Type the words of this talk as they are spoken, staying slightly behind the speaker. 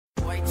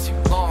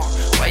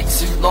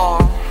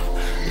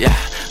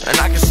And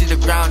I can see the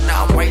ground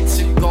now, way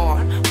too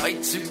gone, way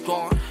too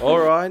gone.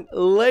 Alright,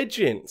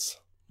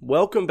 legends.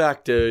 Welcome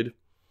back, dude,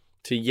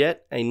 to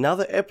yet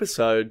another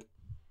episode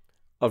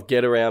of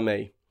Get Around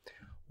Me.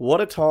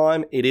 What a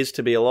time it is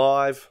to be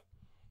alive.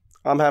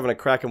 I'm having a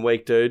cracking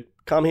week, dude.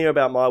 Come hear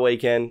about my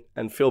weekend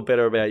and feel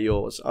better about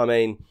yours. I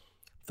mean,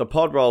 the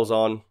pod rolls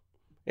on.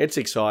 It's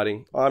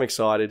exciting. I'm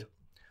excited.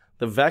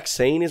 The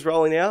vaccine is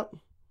rolling out.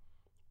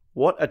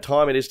 What a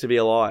time it is to be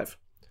alive.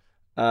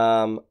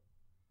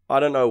 I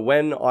don't know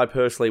when I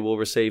personally will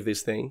receive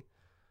this thing,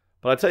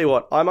 but I tell you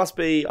what, I must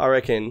be, I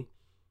reckon,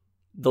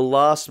 the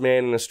last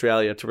man in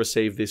Australia to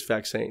receive this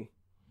vaccine.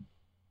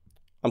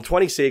 I'm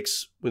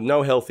 26 with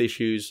no health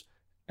issues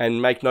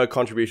and make no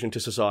contribution to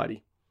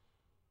society.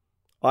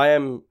 I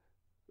am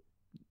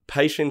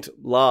patient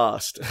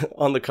last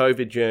on the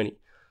COVID journey.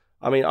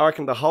 I mean, I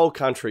reckon the whole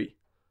country,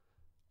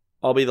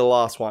 I'll be the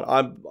last one.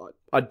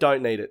 I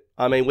don't need it.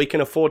 I mean, we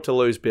can afford to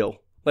lose Bill.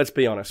 Let's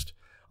be honest.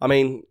 I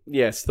mean,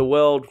 yes, the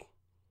world,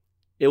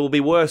 it will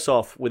be worse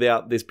off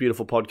without this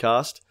beautiful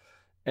podcast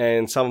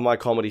and some of my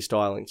comedy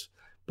stylings.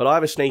 But I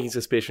have a sneaking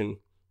suspicion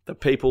that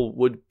people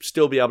would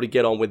still be able to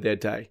get on with their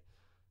day.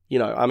 You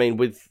know, I mean,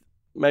 with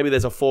maybe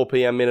there's a 4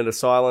 p.m. minute of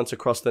silence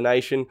across the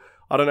nation.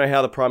 I don't know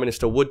how the Prime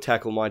Minister would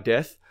tackle my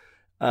death.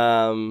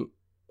 I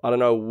don't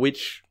know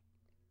which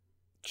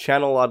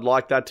channel I'd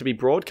like that to be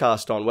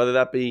broadcast on, whether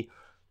that be,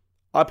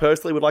 I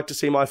personally would like to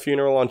see my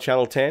funeral on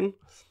Channel 10,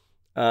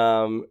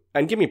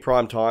 and give me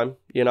prime time.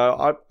 You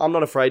know, I'm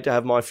not afraid to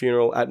have my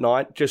funeral at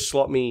night. Just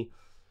slot me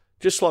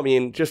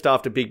in just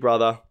after Big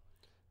Brother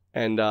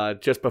and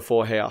just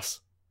before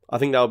House. I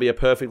think that would be a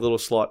perfect little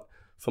slot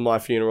for my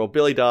funeral.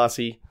 Billy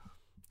Darcy,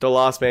 the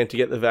last man to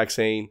get the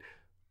vaccine.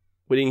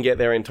 We didn't get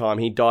there in time.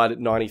 He died at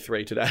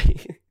 93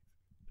 today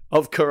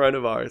of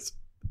coronavirus.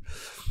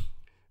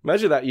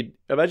 Imagine that.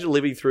 Imagine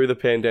living through the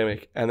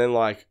pandemic and then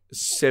like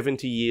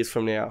 70 years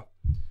from now,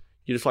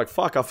 you're just like,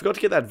 fuck, I forgot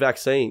to get that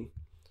vaccine.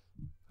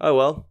 Oh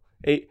well,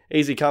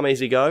 easy come,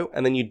 easy go.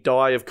 And then you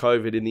die of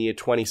COVID in the year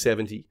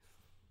 2070.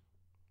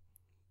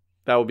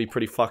 That would be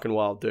pretty fucking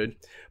wild, dude.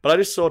 But I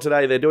just saw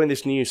today they're doing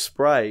this new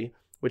spray,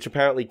 which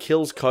apparently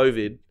kills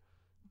COVID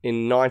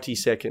in 90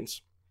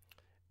 seconds.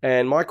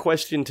 And my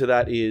question to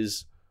that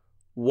is,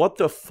 what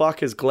the fuck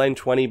has Glen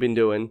 20 been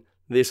doing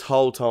this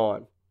whole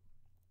time?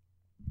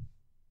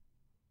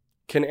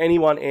 Can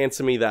anyone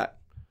answer me that?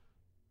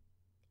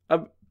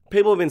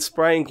 People have been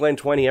spraying Glen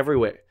 20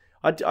 everywhere.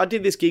 I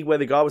did this gig where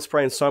the guy was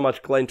spraying so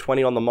much Glen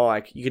 20 on the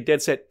mic, you could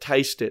dead set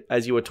taste it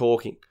as you were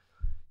talking.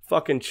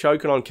 Fucking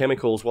choking on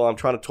chemicals while I'm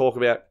trying to talk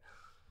about,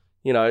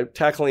 you know,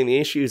 tackling the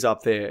issues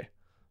up there.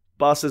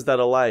 Buses that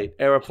are late,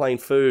 aeroplane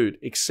food,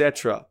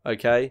 etc.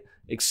 Okay?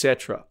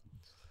 Etc.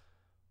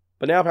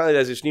 But now apparently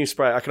there's this new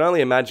spray. I can only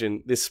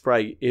imagine this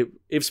spray,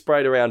 if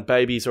sprayed around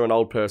babies or an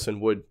old person,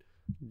 would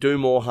do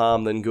more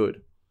harm than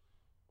good.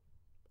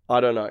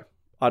 I don't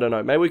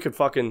know. Maybe we could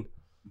fucking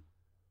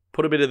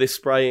put a bit of this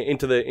spray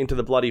into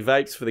the bloody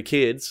vapes for the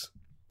kids.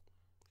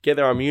 Get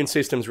their immune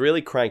systems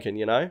really cranking,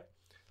 you know?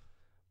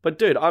 But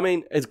dude, I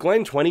mean, has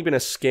Glen 20 been a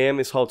scam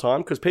this whole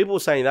time? Because people were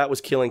saying that was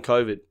killing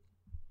COVID.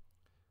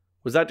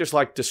 Was that just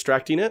like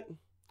distracting it?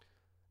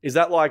 Is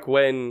that like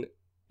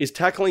is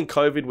tackling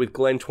COVID with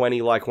Glen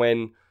 20 like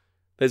when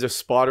there's a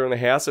spider in the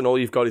house and all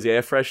you've got is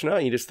air freshener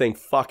and you just think,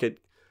 fuck it,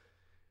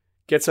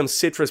 get some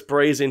citrus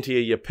breeze into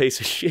you piece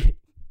of shit.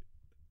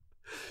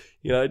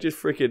 You know,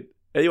 just freaking,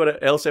 anyone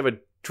else ever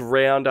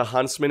drowned a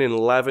huntsman in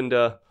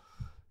lavender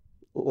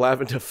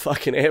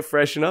fucking air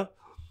freshener?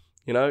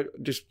 You know,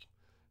 just,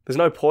 there's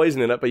no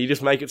poison in it, but you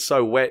just make it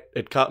so wet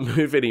it can't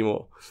move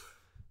anymore.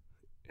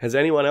 Has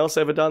anyone else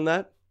ever done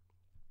that?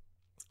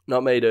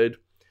 Not me, dude.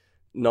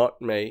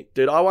 Not me.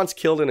 Dude, I once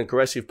killed an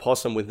aggressive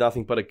possum with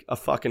nothing but a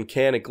fucking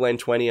can of Glen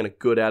 20 and a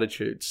good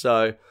attitude.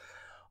 So,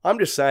 I'm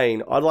just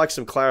saying, I'd like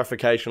some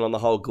clarification on the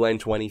whole Glen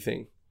 20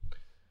 thing.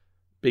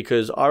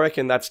 Because I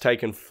reckon that's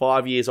taken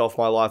 5 years off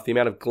my life, the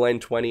amount of Glen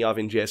 20 I've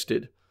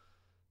ingested.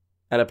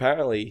 And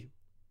apparently,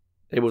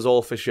 it was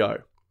all for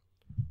show.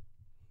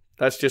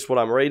 That's just what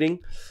I'm reading.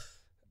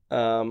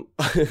 Also,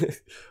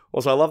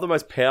 I love the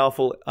most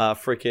powerful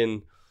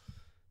freaking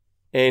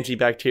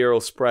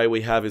antibacterial spray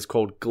we have is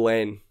called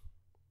Glen.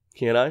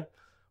 You know?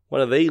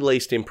 One of the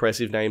least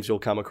impressive names you'll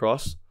come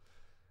across.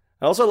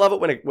 I also love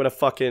it when a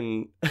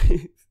fucking...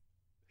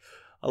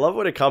 I love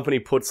when a company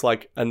puts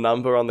like a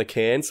number on the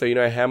can so you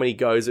know how many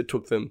goes it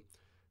took them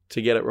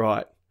to get it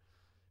right.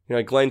 You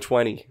know, Glen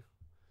 20.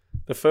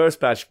 The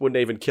first batch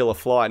wouldn't even kill a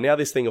fly. Now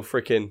this thing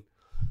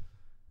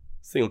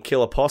will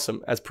kill a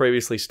possum, as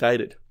previously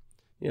stated.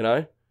 You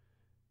know?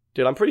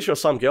 Dude, I'm pretty sure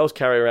some girls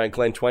carry around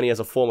Glen 20 as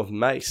a form of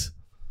mace.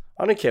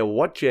 I don't care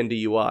what gender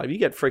you are. If you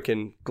get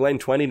freaking Glen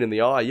 20 in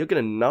the eye, you're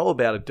going to know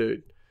about it,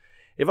 dude.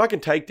 If I can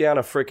take down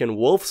a freaking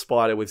wolf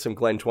spider with some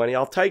Glen 20,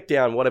 I'll take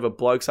down whatever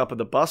blokes up at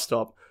the bus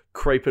stop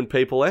creeping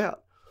people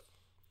out.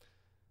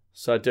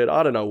 So, dude,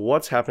 I don't know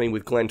what's happening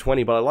with Glen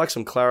 20, but I'd like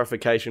some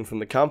clarification from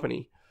the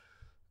company.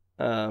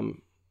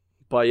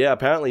 But yeah,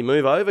 apparently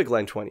move over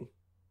Glen 20.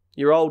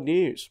 You're old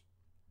news.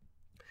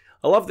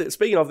 I love that.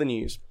 Speaking of the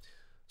news,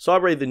 So I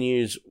read the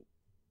news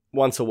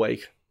once a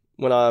week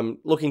when I'm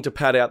looking to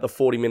pad out the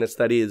 40 minutes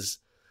that is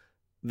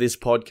this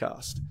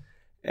podcast.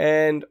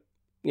 And,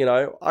 you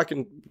know,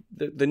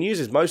 the news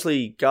is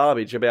mostly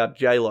garbage about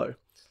J-Lo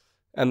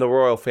and the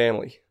royal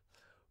family.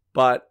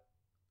 But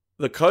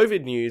the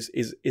COVID news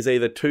is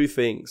either two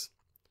things.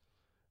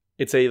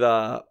 It's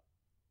either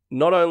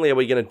not only are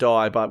we going to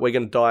die, but we're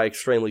going to die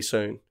extremely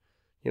soon.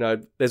 You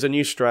know, there's a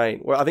new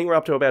strain. I think we're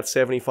up to about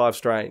 75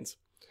 strains.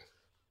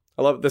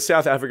 I love the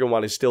South African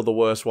one is still the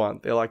worst one.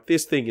 They're like,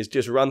 this thing is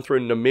just run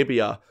through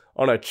Namibia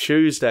on a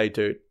Tuesday,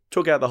 dude.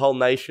 Took out the whole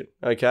nation,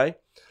 okay?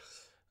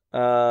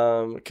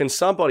 Can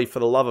somebody, for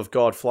the love of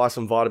God, fly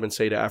some vitamin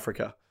C to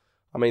Africa?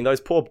 I mean,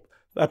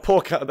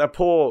 that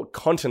poor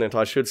continent,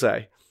 I should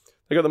say.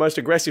 They got the most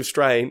aggressive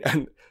strain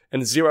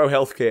and zero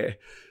healthcare.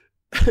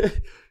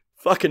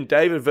 Fucking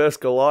David versus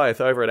Goliath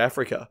over in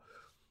Africa.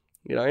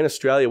 You know, in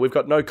Australia, we've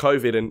got no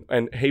COVID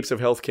and heaps of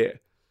healthcare.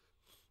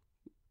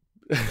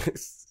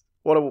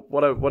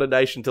 What a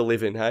nation to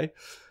live in, hey?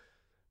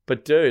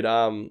 But dude,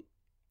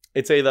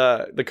 it's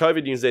either the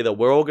COVID news is either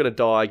we're all gonna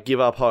die, give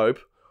up hope,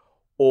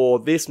 or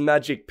this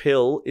magic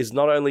pill is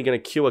not only gonna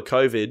cure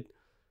COVID,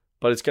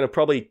 but it's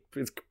probably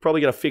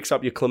gonna fix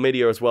up your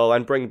chlamydia as well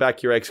and bring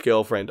back your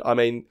ex-girlfriend. I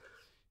mean,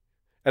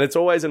 and it's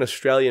always an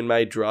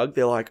Australian-made drug.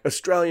 They're like,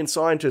 Australian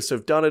scientists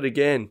have done it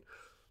again,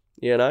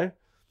 you know?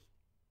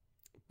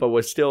 But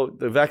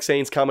the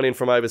vaccine's coming in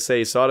from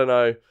overseas, so I don't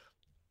know.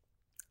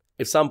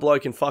 If some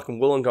bloke in fucking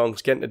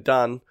Wollongong's getting it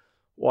done,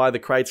 why the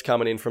crate's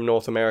coming in from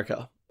North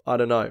America? I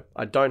don't know.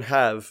 I don't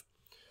have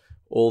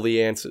all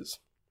the answers.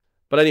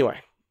 But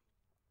anyway,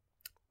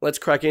 let's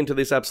crack into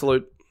this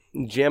absolute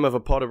gem of a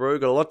potteroo.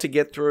 Got a lot to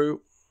get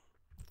through.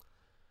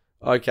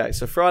 Okay,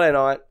 so Friday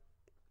night,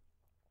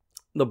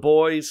 the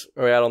boys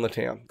are out on the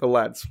town, the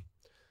lads,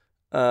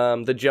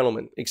 the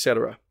gentlemen,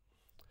 etc.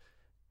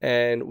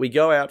 And we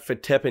go out for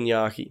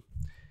teppanyaki.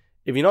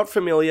 If you're not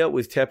familiar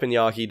with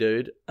teppanyaki,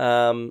 dude,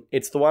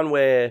 it's the one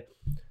where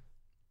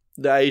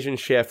the Asian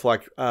chef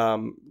like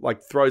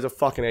throws a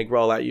fucking egg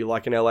roll at you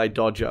like an LA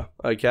Dodger,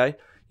 okay?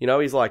 You know,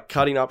 he's like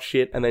cutting up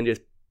shit and then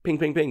just ping,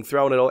 ping, ping,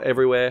 throwing it all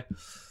everywhere.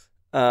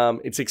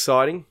 It's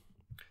exciting.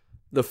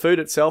 The food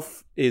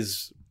itself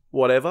is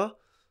whatever.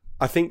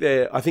 I think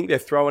they're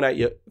throwing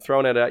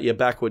it at you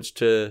backwards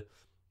to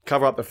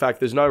cover up the fact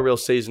there's no real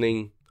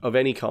seasoning of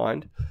any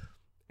kind,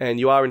 and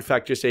you are in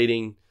fact just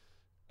eating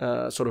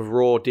sort of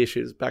raw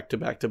dishes back to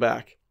back to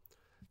back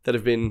that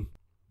have been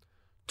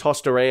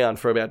tossed around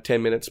for about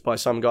 10 minutes by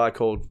some guy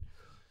called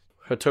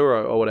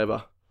Haturo or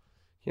whatever,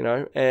 you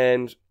know,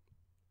 and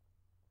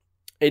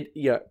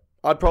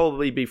I'd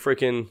probably be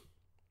freaking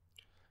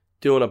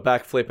doing a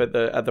backflip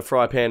at the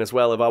fry pan as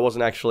well if I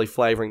wasn't actually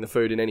flavoring the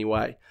food in any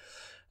way.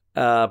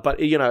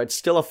 But you know, it's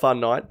still a fun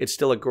night. It's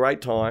still a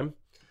great time.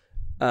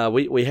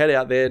 We head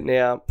out there.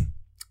 Now,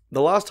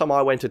 the last time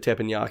I went to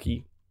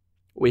Teppanyaki,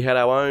 we had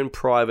our own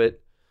private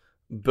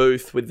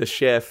booth with the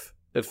chef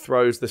that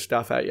throws the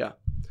stuff at you.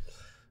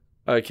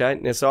 Okay,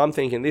 now so I'm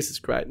thinking this is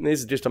great, and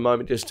this is just a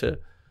moment just to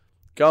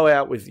go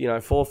out with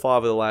 4 or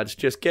 5 of the lads,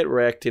 just get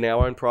wrecked in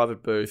our own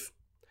private booth,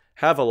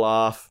 have a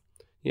laugh,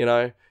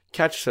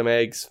 catch some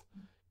eggs,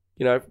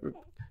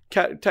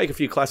 take a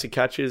few classic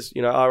catches,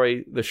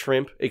 re the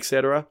shrimp,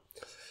 etc.,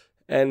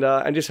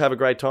 and just have a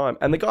great time.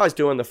 And the guy's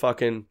doing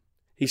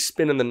he's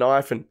spinning the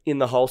knife and in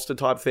the holster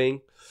type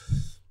thing.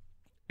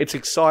 It's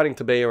exciting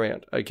to be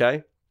around,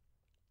 okay?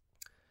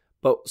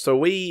 But so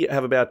we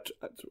have about,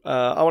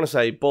 I want to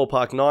say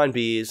ballpark 9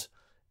 beers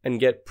and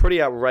get pretty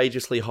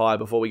outrageously high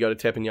before we go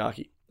to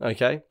Teppanyaki,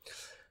 okay?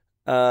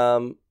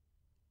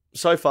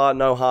 So far,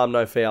 no harm,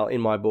 no foul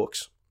in my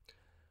books.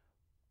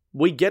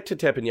 We get to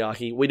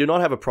Teppanyaki. We do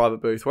not have a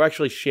private booth. We're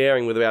actually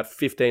sharing with about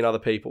 15 other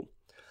people.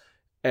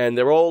 And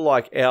they're all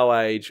like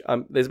our age.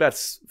 There's about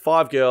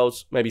 5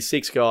 girls, maybe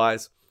 6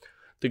 guys.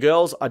 The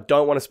girls, I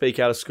don't want to speak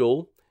out of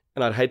school,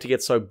 and I'd hate to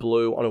get so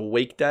blue on a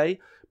weekday,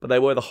 but they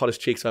were the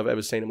hottest chicks I've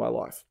ever seen in my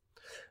life.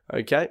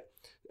 Okay?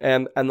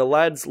 And the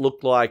lads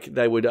looked like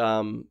they would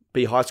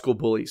be high school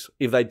bullies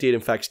if they did, in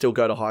fact, still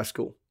go to high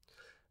school.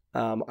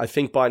 I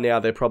think by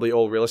now they're probably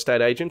all real estate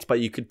agents, but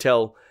you could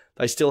tell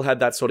they still had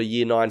that sort of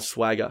year 9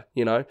 swagger,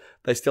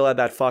 They still had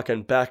that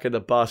fucking back of the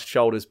bus,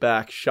 shoulders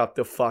back, shut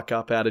the fuck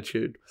up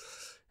attitude.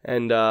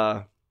 And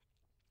so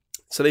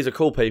these are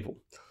cool people.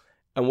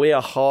 And we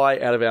are high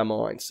out of our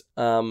minds.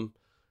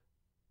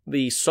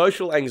 The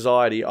social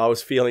anxiety I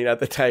was feeling at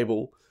the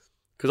table,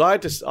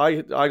 because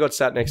I got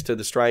sat next to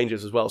the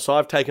strangers as well, so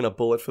I've taken a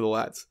bullet for the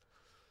lads.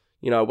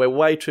 We're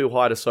way too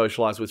high to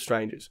socialise with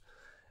strangers.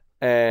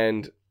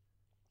 And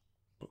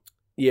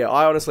yeah,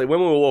 I honestly, when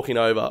we were walking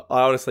over,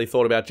 I honestly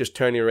thought about just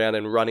turning around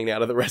and running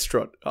out of the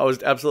restaurant. I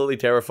was absolutely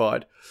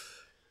terrified.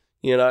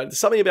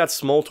 Something about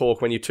small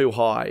talk when you're too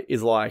high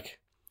is like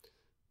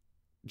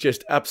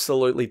just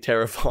absolutely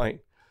terrifying.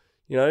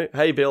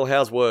 Hey Bill,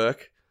 how's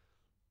work?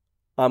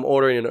 I'm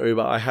ordering an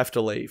Uber. I have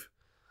to leave.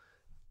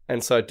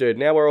 And so, dude,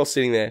 now we're all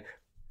sitting there.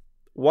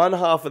 One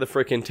half of the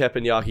freaking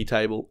teppanyaki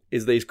table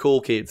is these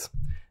cool kids.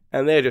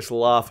 And they're just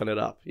laughing it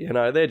up.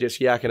 They're just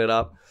yakking it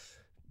up.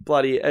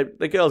 bloody,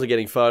 the girls are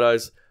getting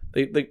photos.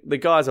 The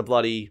guys are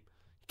bloody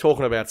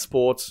talking about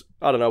sports.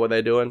 I don't know what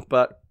they're doing,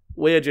 but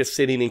we're just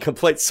sitting in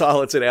complete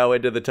silence at our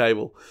end of the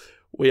table.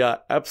 We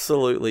are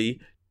absolutely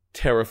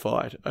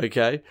terrified,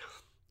 okay?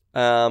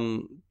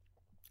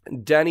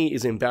 Danny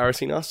is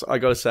embarrassing us, I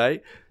gotta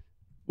say.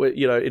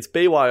 It's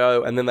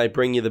BYO, and then they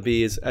bring you the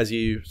beers as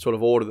you sort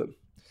of order them.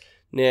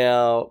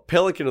 Now,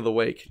 Pelican of the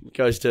Week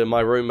goes to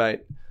my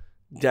roommate,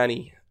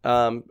 Danny,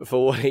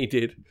 for what he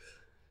did.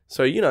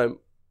 So,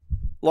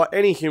 like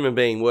any human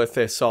being worth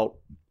their salt,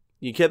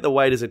 you get the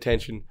waiter's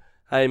attention.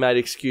 Hey, mate,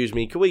 excuse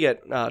me, can we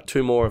get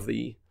 2 more of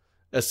the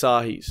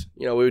Asahis?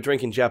 We were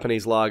drinking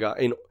Japanese lager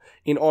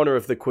in honor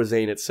of the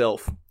cuisine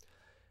itself.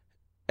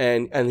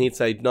 And he'd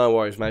say, no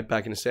worries, mate,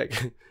 back in a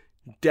sec.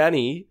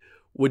 Danny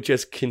would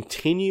just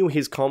continue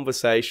his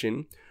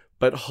conversation,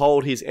 but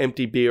hold his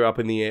empty beer up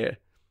in the air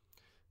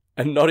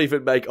and not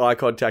even make eye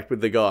contact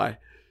with the guy.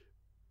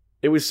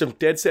 It was some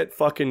dead set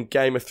fucking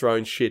Game of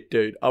Thrones shit,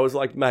 dude. I was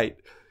like, mate,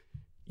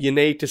 you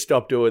need to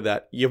stop doing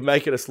that. You're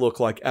making us look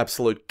like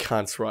absolute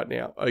cunts right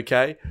now,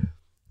 okay?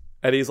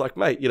 And he's like,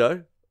 mate,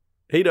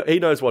 he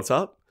knows what's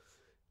up.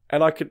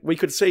 And we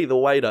could see the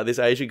waiter, this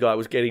Asian guy,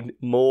 was getting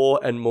more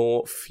and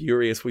more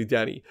furious with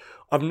Danny.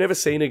 I've never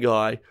seen a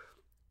guy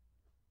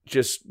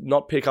just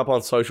not pick up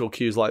on social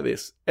cues like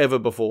this ever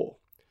before.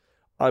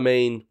 I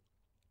mean,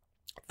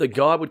 the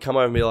guy would come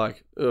over and be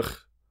like, ugh.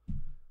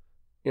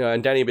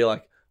 And Danny would be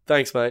like,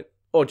 thanks, mate.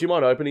 Oh, do you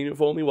mind opening it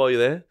for me while you're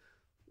there?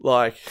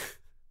 Like,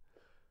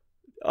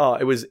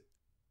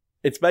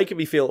 it's making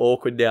me feel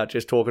awkward now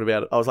just talking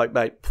about it. I was like,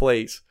 mate,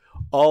 please,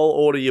 I'll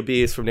order your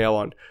beers from now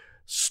on.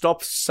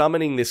 Stop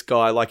summoning this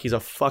guy like he's a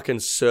fucking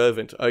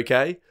servant,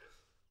 okay?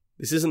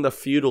 This isn't the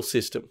feudal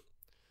system.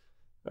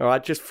 All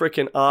right, just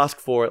freaking ask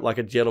for it like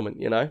a gentleman,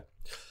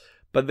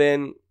 But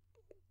then,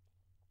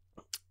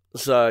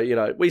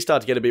 so, we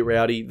start to get a bit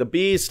rowdy. The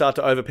beers start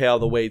to overpower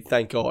the weed,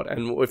 thank God.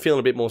 And we're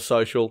feeling a bit more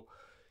social.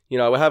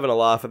 We're having a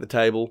laugh at the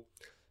table.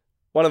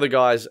 One of the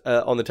guys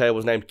on the table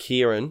was named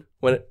Kieran.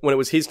 When it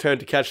was his turn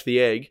to catch the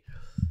egg,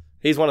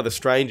 he's one of the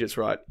strangers,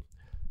 right?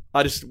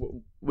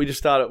 We just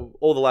started,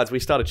 all the lads, we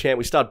started chanting,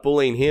 we started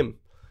bullying him,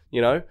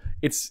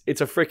 It's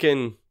a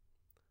freaking,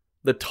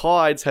 the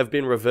tides have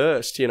been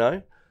reversed,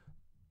 Even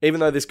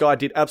though this guy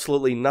did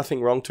absolutely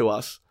nothing wrong to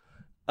us,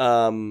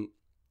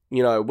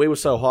 we were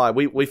so high,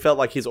 we felt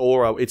like his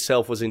aura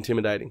itself was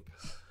intimidating.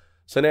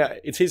 So now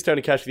it's his turn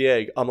to catch the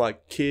egg. I'm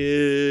like,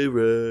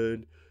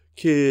 Kieran.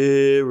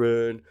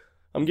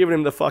 I'm giving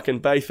him the fucking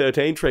Bay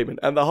 13 treatment.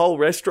 And the whole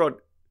restaurant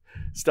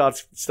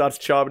starts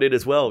chiming in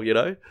as well,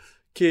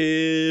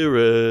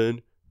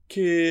 Kieran.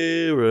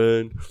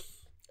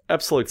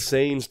 Absolute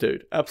scenes,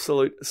 dude.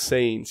 Absolute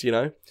scenes,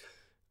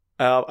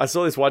 I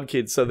saw this one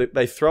kid, so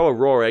they throw a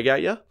raw egg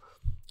at you,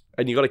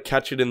 and you got to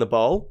catch it in the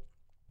bowl.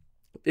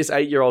 This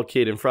 8-year-old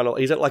kid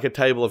he's at like a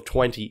table of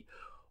 20,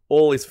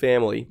 all his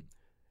family.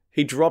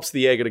 He drops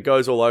the egg and it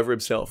goes all over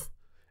himself.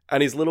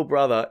 And his little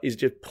brother is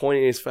just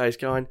pointing his face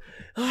going,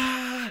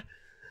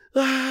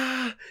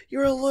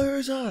 you're a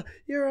loser.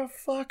 You're a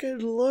fucking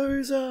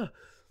loser.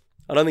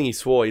 I don't think he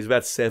swore. He's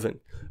about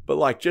 7. But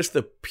like just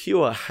the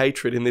pure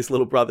hatred in this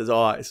little brother's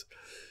eyes.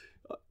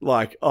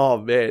 Like, oh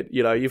man,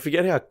 you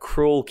forget how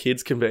cruel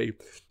kids can be.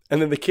 And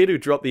then the kid who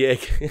dropped the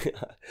egg,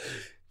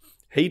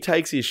 he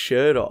takes his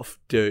shirt off,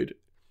 dude.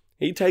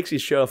 He takes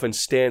his shirt off and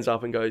stands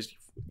up and goes,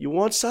 you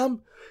want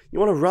some? You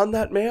want to run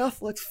that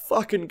mouth? Let's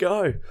fucking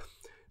go.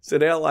 So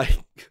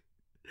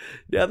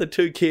now the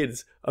 2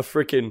 kids are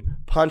freaking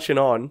punching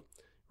on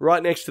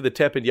right next to the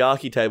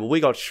teppanyaki table. We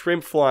got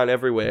shrimp flying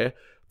everywhere.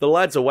 The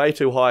lads are way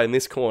too high in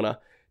this corner.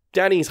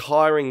 Danny's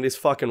hiring this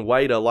fucking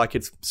waiter like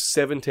it's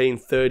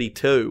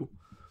 1732.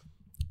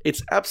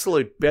 It's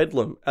absolute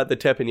bedlam at the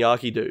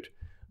teppanyaki, dude.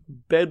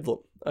 Bedlam,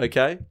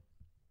 okay?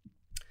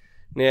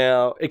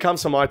 Now, it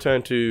comes to my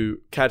turn to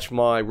catch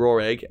my raw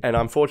egg, and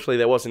unfortunately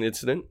there was an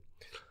incident.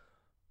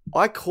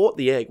 I caught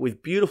the egg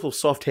with beautiful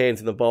soft hands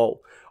in the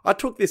bowl. I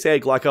took this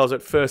egg like I was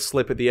at first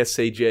slip at the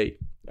SCG,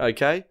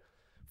 okay?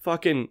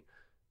 Fucking,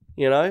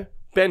 Ben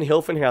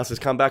Hilfenhaus has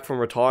come back from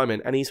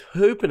retirement, and he's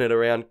hooping it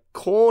around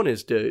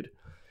corners, dude.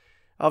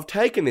 I've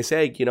taken this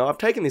egg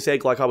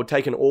like I would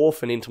take an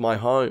orphan into my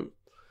home.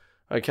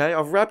 Okay,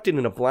 I've wrapped it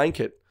in a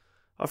blanket.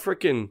 I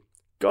freaking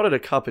got it a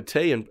cup of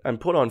tea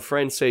and put on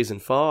Friends Season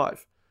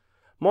 5.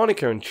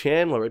 Monica and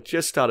Chandler had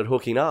just started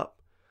hooking up.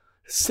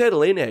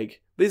 Settle in, egg.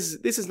 This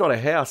is not a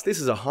house.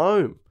 This is a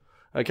home.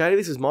 Okay,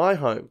 this is my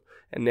home.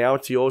 And now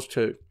it's yours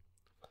too.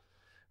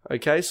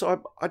 Okay,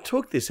 so I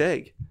took this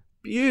egg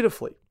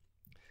beautifully.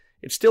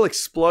 It still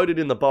exploded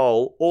in the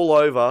bowl all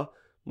over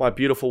my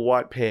beautiful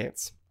white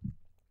pants.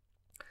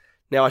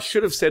 Now, I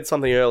should have said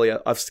something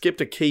earlier. I've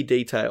skipped a key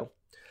detail.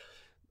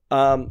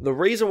 The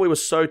reason we were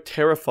so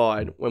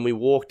terrified when we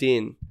walked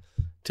in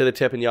to the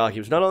teppanyaki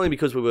was not only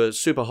because we were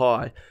super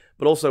high,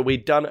 but also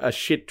we'd done a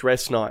shit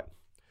dress night.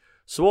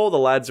 So all the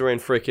lads are in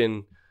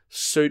freaking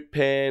suit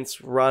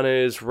pants,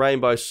 runners,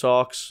 rainbow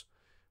socks,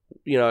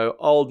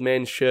 old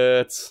men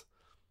shirts.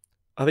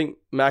 I think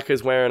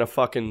Macca's wearing a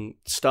fucking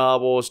Star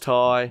Wars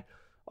tie.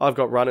 I've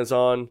got runners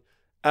on.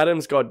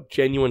 Adam's got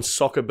genuine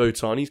soccer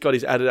boots on. He's got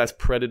his Adidas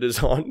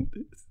Predators on.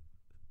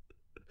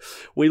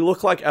 We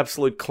look like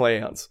absolute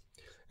clowns.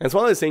 And it's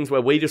one of those things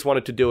where we just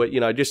wanted to do it,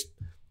 just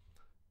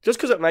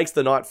because it makes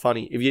the night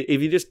funny.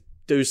 If you just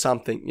do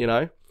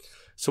something,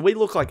 So we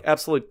look like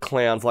absolute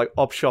clowns, like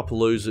op shop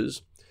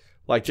losers,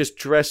 like just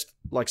dressed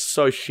like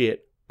so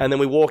shit. And then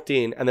we walked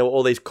in and there were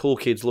all these cool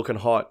kids looking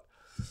hot.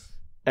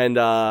 And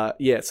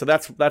so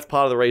that's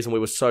part of the reason we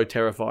were so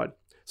terrified.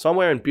 So I'm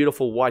wearing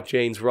beautiful white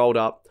jeans rolled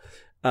up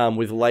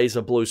with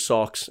laser blue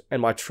socks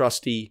and my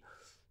trusty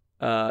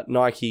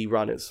Nike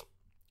runners.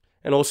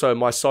 And also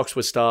my socks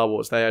were Star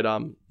Wars. They had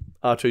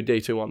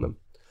R2-D2 on them.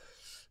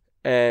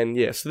 And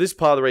so this is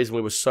part of the reason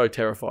we were so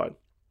terrified.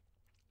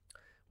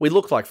 We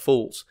looked like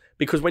fools.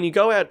 Because when you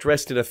go out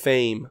dressed in a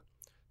theme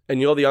and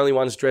you're the only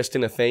ones dressed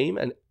in a theme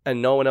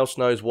and no one else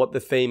knows what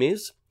the theme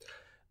is,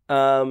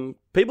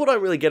 people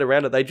don't really get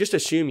around it. They just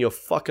assume you're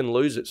fucking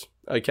losers,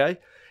 okay?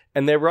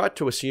 And they're right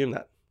to assume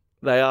that.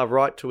 They are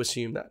right to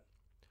assume that.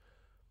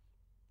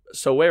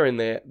 So we're in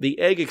there. The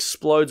egg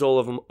explodes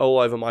all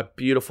over my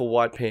beautiful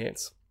white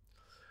pants.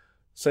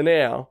 So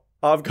now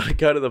I've got to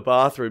go to the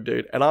bathroom,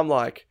 dude. And I'm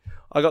like,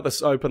 I got the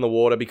soap and the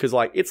water because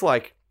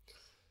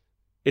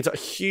it's a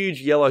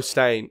huge yellow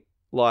stain,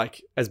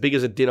 like as big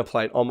as a dinner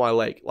plate on my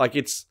leg. Like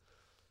it's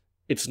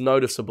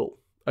noticeable.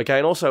 Okay.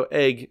 And also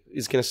egg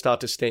is going to start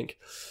to stink.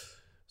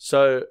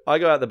 So I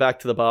go out the back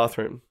to the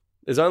bathroom.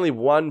 There's only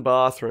one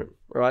bathroom,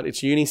 right?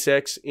 It's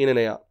unisex, in and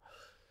out.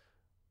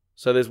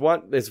 So there's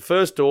the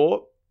first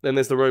door, then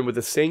there's the room with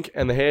the sink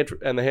and the hand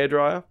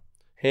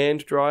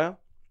dryer.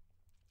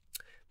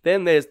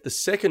 Then there's the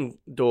second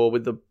door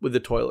with the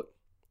toilet.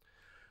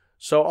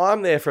 So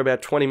I'm there for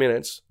about 20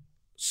 minutes,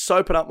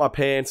 soaping up my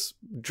pants,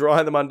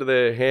 drying them under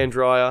the hand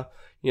dryer,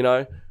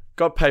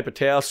 got paper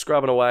towels,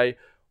 scrubbing away,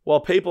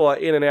 while people are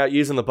in and out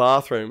using the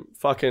bathroom,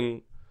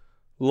 fucking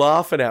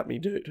laughing at me,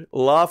 dude.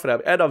 Laughing at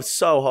me. And I'm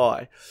so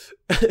high.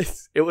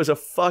 It was a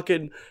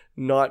fucking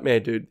nightmare,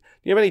 dude.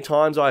 You know how many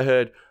times I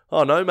heard,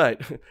 "Oh, no, mate.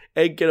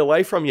 Egg, get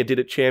away from you, did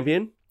it,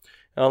 champion?"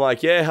 And I'm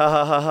like, yeah, ha,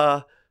 ha,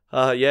 ha,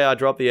 ha. Yeah, I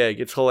dropped the egg.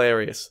 It's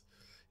hilarious.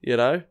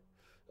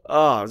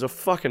 Oh, it was a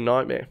fucking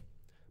nightmare.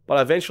 But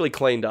I eventually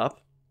cleaned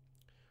up.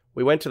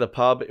 We went to the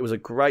pub. It was a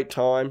great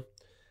time.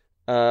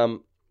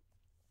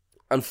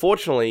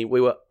 Unfortunately,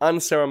 we were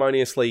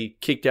unceremoniously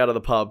kicked out of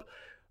the pub.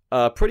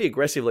 Pretty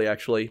aggressively,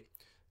 actually.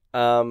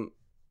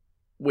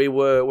 We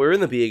were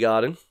in the beer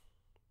garden.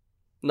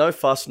 No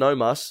fuss, no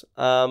muss.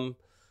 We're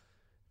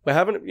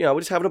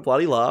just having a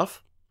bloody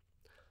laugh.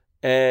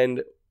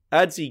 And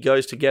Adzi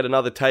goes to get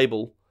another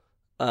table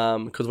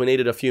because we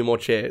needed a few more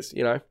chairs,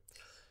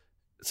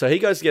 So he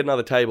goes to get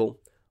another table.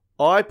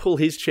 I pull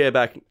his chair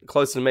back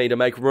closer to me to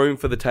make room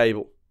for the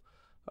table.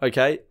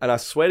 Okay? And I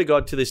swear to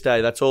God, to this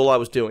day, that's all I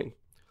was doing.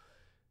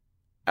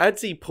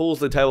 Adzi pulls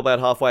the table about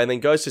halfway and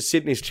then goes to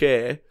sit in his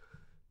chair,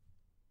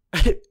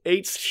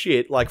 eats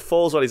shit, like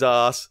falls on his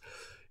ass.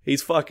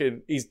 He's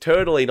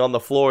turtling on the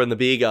floor in the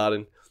beer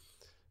garden.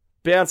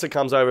 Bouncer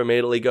comes over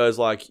immediately, goes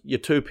like, "You're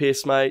too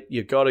pissed, mate.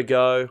 You gotta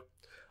go."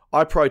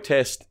 I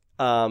protest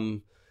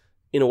in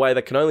a way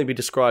that can only be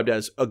described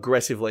as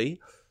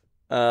aggressively.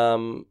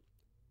 And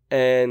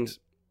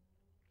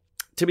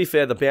to be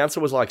fair, the bouncer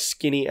was like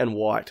skinny and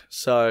white.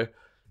 So,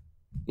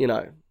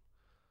 when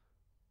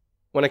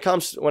it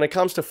comes to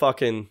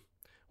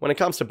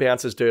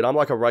bouncers, dude, I'm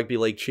like a rugby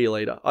league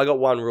cheerleader. I got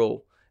one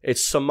rule.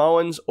 It's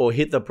Samoans or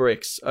hit the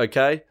bricks,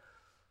 okay?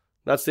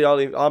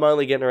 I'm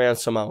only getting around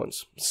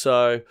Samoans.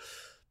 So,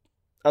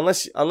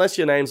 unless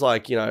your name's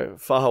like,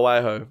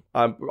 Fahaweho,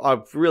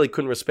 I really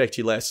couldn't respect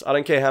you less. I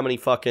don't care how many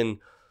fucking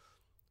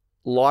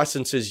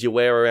licenses you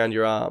wear around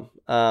your arm.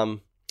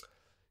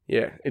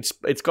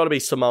 It's got to be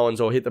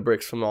Samoans or hit the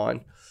bricks for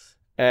mine.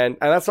 And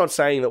that's not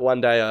saying that one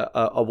day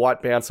a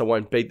white bouncer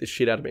won't beat the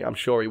shit out of me. I'm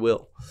sure he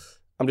will.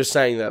 I'm just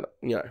saying that,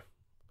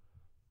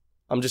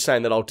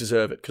 I'll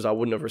deserve it because I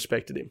wouldn't have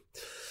respected him.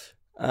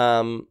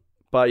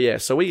 But yeah,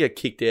 so we get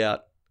kicked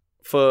out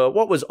for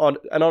what was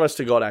an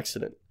honest-to-God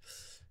accident.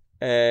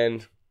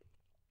 And,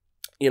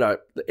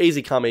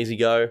 easy come, easy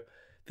go.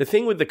 The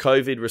thing with the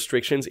COVID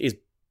restrictions is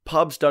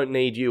pubs don't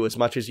need you as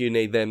much as you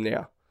need them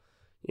now.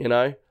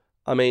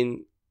 I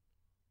mean,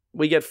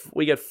 we get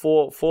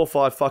 4 or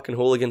 5 fucking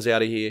hooligans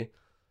out of here.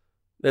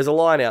 There's a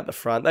line out the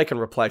front. They can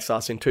replace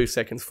us in 2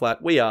 seconds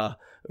flat. We are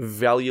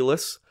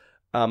valueless.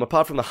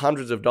 Apart from the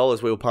hundreds of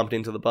dollars we were pumped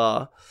into the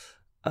bar.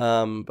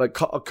 But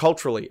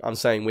culturally, I'm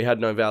saying we had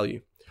no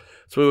value.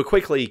 So we were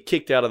quickly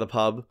kicked out of the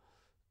pub.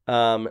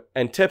 And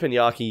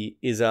Teppanyaki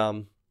is,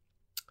 it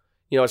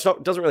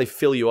doesn't really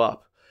fill you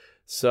up.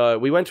 So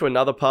we went to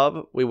another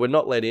pub. We were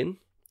not let in.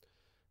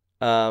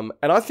 And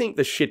I think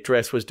the shit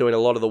dress was doing a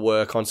lot of the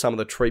work on some of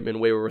the treatment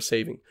we were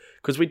receiving.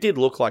 Because we did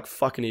look like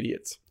fucking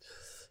idiots.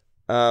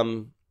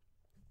 But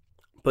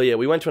yeah,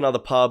 we went to another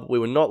pub. We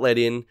were not let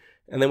in.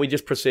 And then we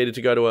just proceeded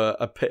to go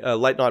to a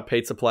late night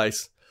pizza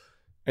place.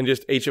 And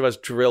just each of us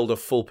drilled a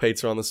full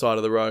pizza on the side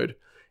of the road.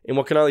 In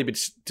what can only be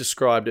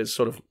described as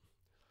sort of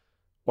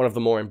one of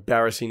the more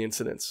embarrassing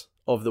incidents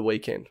of the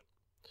weekend.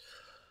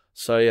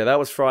 So, yeah, that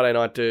was Friday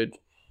night, dude.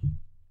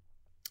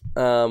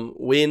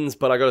 Wins,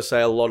 but I got to say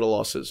a lot of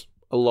losses.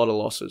 A lot of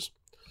losses.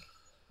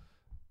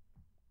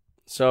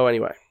 So,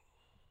 anyway.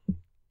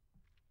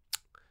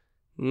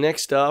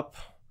 Next up,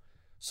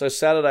 so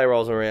Saturday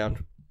rolls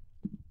around.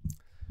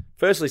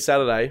 Firstly,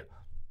 Saturday,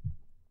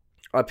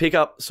 I pick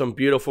up some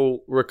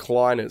beautiful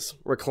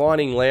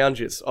reclining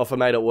lounges off a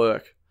mate at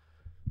work.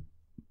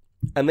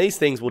 And these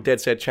things will dead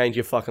set change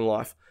your fucking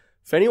life.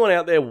 For anyone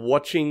out there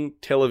watching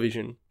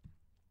television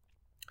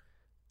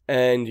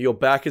and your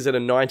back is at a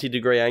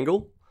 90-degree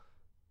angle,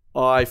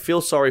 I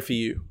feel sorry for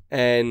you.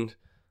 And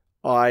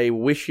I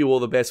wish you all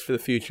the best for the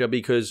future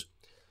because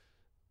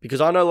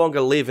I no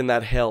longer live in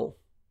that hell.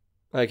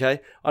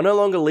 Okay? I no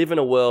longer live in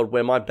a world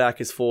where my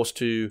back is forced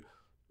to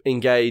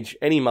engage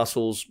any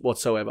muscles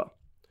whatsoever.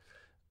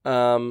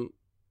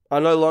 I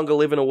no longer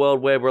live in a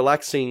world where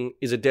relaxing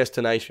is a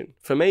destination.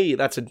 For me,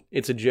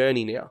 it's a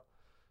journey now.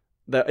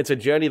 It's a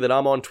journey that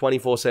I'm on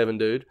 24/7,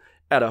 dude,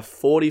 at a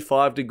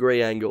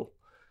 45-degree angle.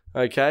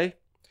 Okay?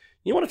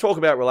 You want to talk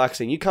about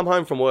relaxing? You come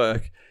home from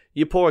work,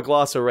 you pour a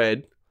glass of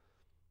red,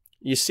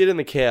 you sit in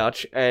the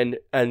couch, and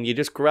you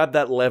just grab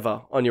that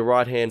lever on your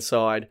right-hand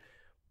side.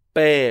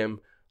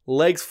 Bam!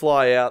 Legs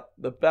fly out,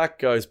 the back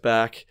goes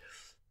back.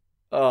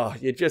 Oh,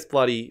 you're just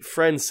bloody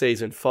Friends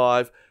Season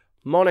 5.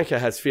 Monica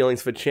has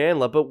feelings for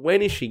Chandler, but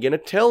when is she going to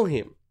tell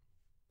him?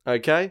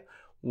 Okay?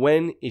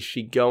 When is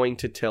she going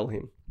to tell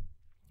him?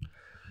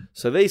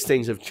 So these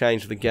things have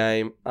changed the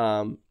game.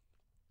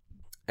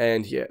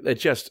 And yeah, they're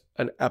just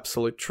an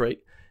absolute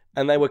treat.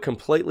 And they were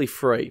completely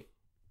free.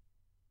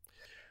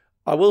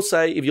 I will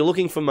say, if you're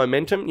looking for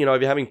momentum, if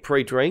you're having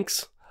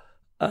pre-drinks,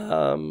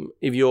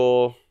 if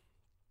you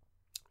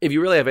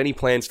really have any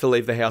plans to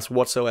leave the house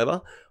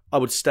whatsoever, I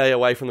would stay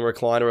away from the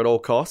recliner at all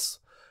costs.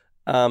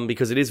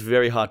 Because it is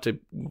very hard to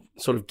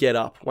sort of get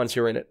up once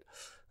you're in it.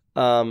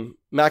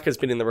 Mac has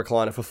been in the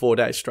recliner for 4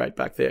 days straight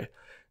back there.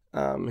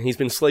 He's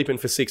been sleeping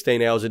for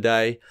 16 hours a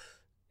day.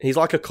 He's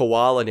like a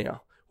koala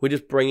now. We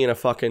just bring in a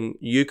fucking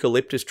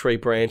eucalyptus tree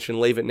branch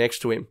and leave it next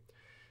to him.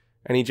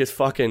 And he just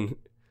fucking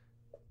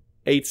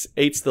eats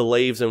the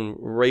leaves and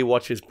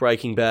rewatches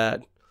Breaking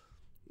Bad.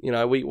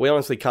 We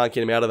honestly can't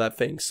get him out of that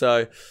thing.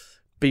 So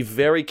be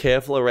very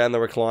careful around the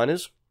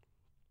recliners.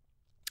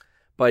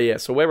 But yeah,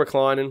 so we're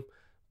reclining.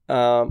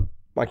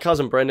 My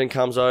cousin Brendan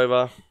comes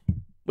over.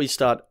 We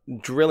start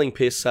drilling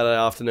piss Saturday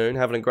afternoon,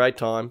 having a great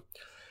time.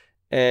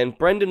 And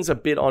Brendan's a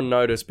bit on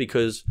notice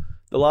because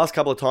the last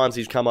couple of times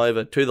he's come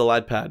over to the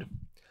lad pad,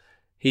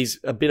 he's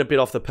a bit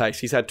off the pace.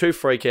 He's had 2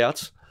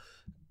 freakouts,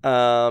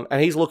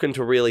 and he's looking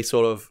to really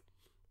sort of,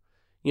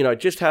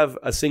 just have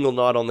a single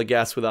night on the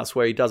gas with us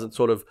where he doesn't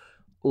sort of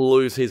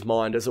lose his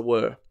mind, as it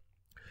were.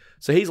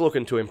 So he's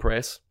looking to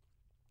impress.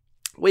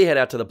 We head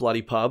out to the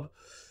bloody pub.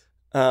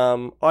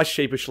 I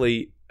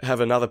sheepishly have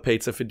another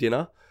pizza for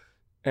dinner.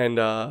 And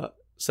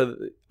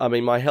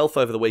my health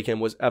over the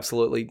weekend was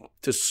absolutely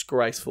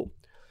disgraceful.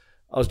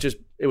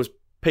 It was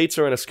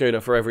pizza and a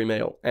schooner for every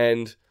meal.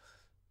 And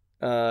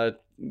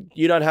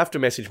you don't have to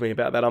message me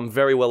about that. I'm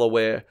very well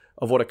aware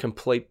of what a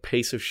complete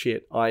piece of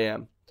shit I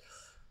am.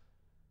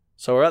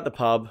 So we're at the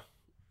pub.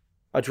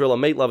 I drill a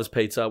meat lover's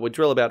pizza. We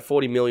drill about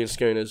 40 million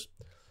schooners.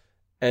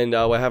 And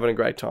we're having a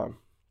great time.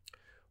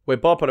 We're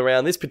bopping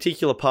around. This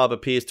particular pub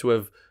appears to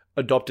have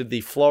adopted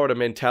the Florida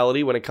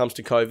mentality when it comes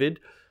to COVID.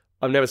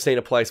 I've never seen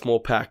a place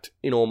more packed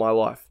in all my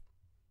life.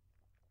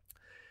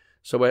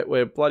 So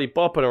we're bloody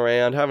bopping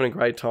around, having a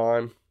great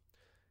time.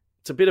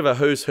 It's a bit of a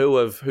who's who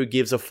of who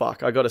gives a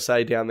fuck, I got to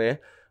say, down there.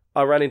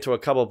 I ran into a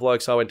couple of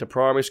blokes I went to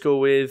primary school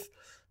with.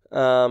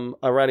 I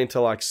ran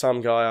into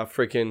some guy I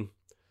freaking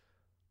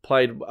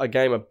played a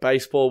game of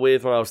baseball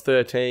with when I was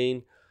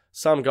 13.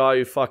 Some guy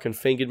who fucking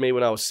fingered me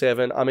when I was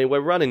 7. I mean, we're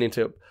running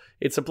into...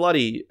 It's a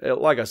bloody...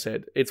 Like I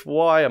said, it's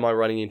why am I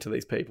running into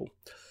these people?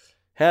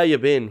 How you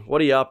been?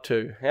 What are you up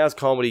to? How's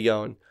comedy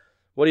going?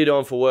 What are you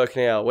doing for work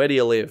now? Where do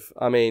you live?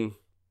 I mean...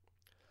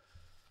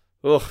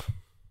 Ugh.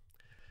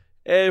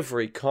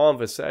 Every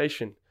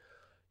conversation.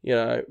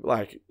 And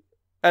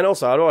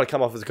also, I don't want to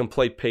come off as a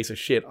complete piece of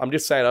shit. I'm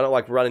just saying I don't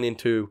like running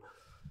into,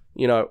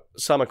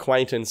 some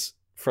acquaintance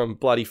from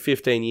bloody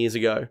 15 years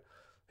ago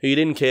who you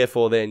didn't care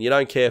for then, you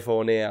don't care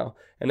for now,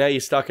 and now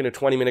you're stuck in a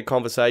 20-minute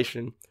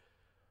conversation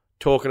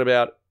talking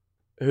about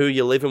who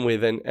you're living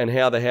with and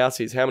how the house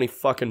is, how many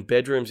fucking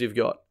bedrooms you've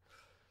got.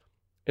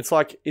 It's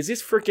like, is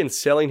this freaking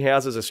Selling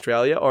Houses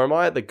Australia, or am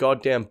I at the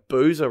goddamn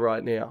boozer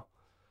right now?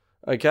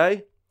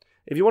 Okay?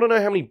 If you want to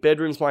know how many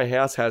bedrooms my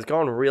house has, go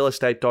on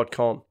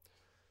realestate.com.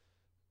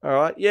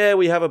 Alright? Yeah,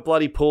 we have a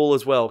bloody pool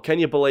as well. Can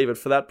you believe it?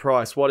 For that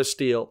price, what a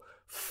steal.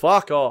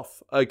 Fuck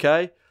off,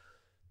 okay?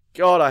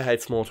 God, I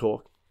hate small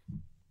talk.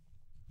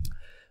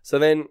 So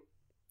then,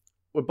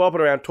 we're bopping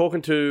around,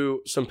 talking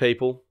to some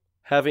people,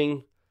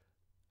 having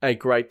a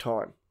great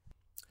time.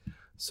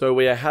 So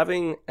we are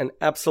having an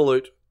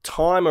absolute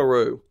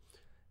timaroo.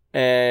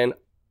 And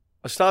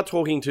I start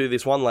talking to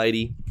this one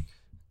lady,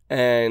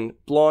 and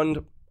blonde,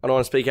 I don't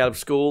want to speak out of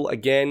school,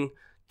 again,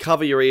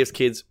 cover your ears,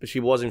 kids, but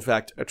she was in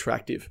fact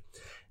attractive.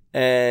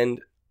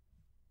 And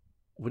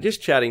we're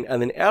just chatting,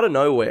 and then out of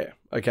nowhere,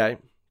 okay,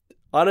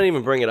 I don't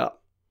even bring it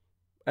up,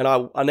 and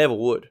I never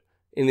would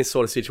in this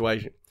sort of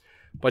situation.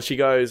 But she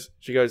goes,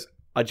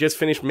 I just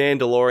finished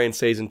Mandalorian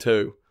season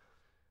 2.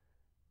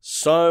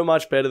 So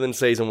much better than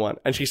season 1.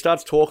 And she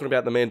starts talking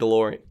about the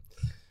Mandalorian.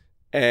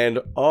 And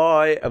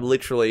I am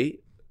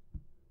literally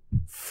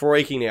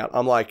freaking out.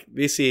 I'm like,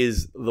 this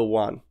is the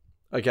one.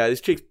 Okay,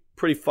 this chick's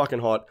pretty fucking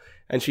hot.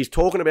 And she's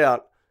talking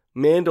about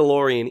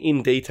Mandalorian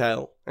in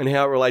detail and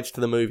how it relates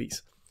to the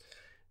movies.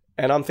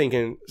 And I'm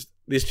thinking,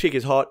 this chick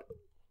is hot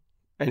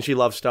and she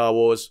loves Star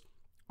Wars.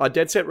 I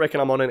dead set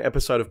reckon I'm on an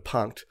episode of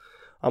Punk'd.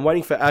 I'm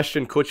waiting for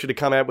Ashton Kutcher to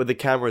come out with the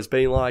cameras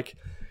being like,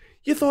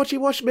 you thought you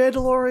watched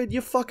Mandalorian,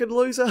 you fucking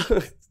loser.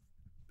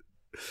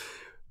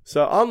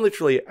 So I'm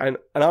literally, and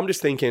I'm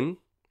just thinking,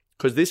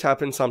 because this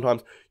happens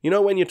sometimes, you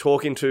know when you're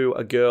talking to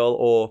a girl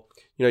or,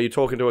 you know, you're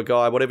talking to a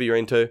guy, whatever you're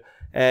into,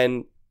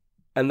 and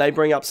they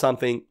bring up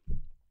something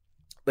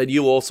that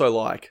you also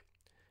like,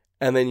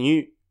 and then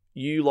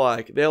you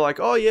like, they're like,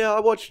 oh yeah, I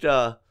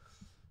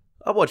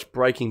watched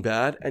Breaking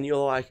Bad, and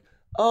you're like,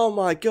 oh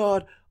my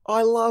God,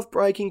 I love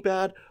Breaking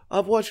Bad.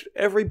 I've watched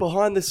every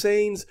behind the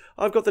scenes.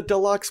 I've got the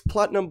deluxe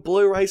platinum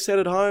Blu-ray set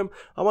at home.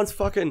 I once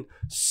fucking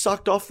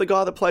sucked off the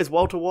guy that plays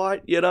Walter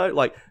White, you know?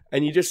 Like,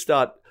 and you just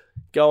start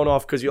going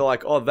off because you're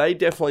like, oh, they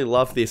definitely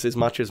love this as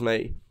much as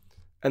me.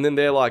 And then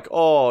they're like,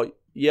 oh,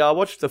 yeah, I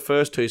watched the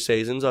first 2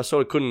 seasons. I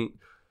sort of couldn't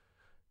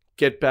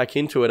get back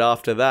into it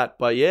after that.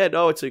 But yeah,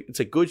 no, it's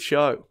a good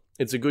show.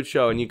 It's a good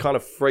show. And you kind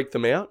of freak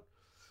them out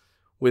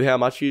with how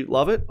much you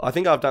love it. I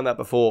think I've done that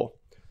before.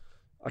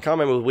 I can't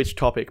remember which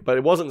topic, but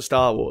it wasn't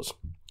Star Wars.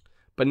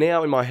 But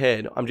now in my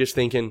head, I'm just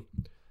thinking,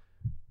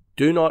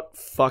 do not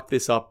fuck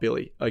this up,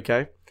 Billy,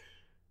 okay?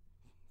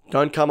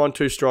 Don't come on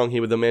too strong here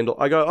with the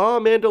I go, oh,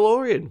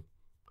 Mandalorian.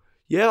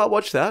 Yeah, I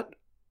watched that.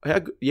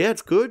 Yeah,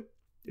 it's good.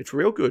 It's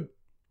real good.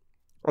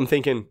 I'm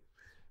thinking,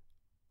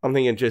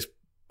 just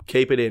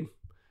keep it in.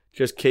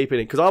 Just keep it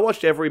in. Because I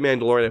watched every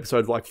Mandalorian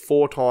episode like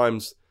 4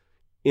 times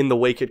in the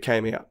week it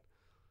came out.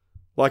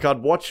 Like,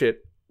 I'd watch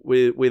it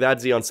with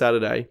Adzi on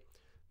Saturday.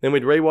 Then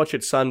we'd rewatch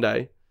it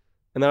Sunday.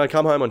 And then I'd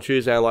come home on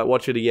Tuesday and like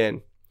watch it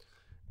again.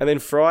 And then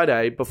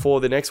Friday,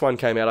 before the next one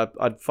came out,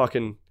 I'd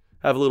fucking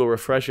have a little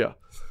refresher.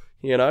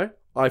 You know?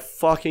 I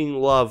fucking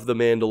love The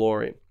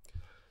Mandalorian.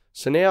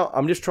 So now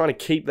I'm just trying to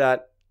keep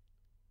that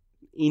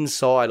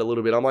inside a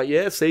little bit. I'm like,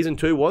 yeah, season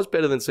 2 was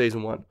better than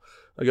season 1.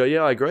 I go,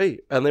 yeah, I agree.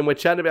 And then we're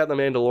chatting about The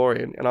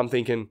Mandalorian, and I'm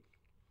thinking,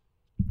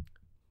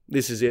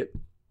 this is it.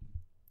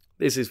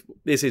 This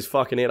is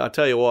fucking it. I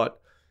tell you what,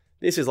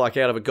 this is like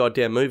out of a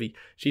goddamn movie.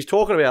 She's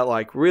talking about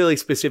like really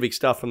specific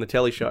stuff from the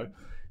telly show.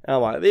 And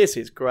I'm like, this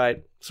is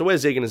great. So we're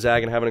zigging and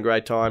zagging, having a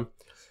great time.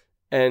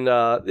 And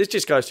this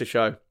just goes to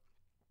show,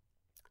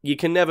 you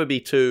can never be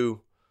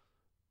too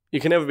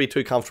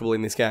comfortable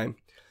in this game.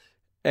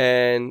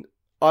 And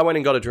I went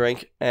and got a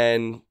drink,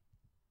 and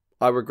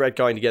I regret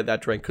going to get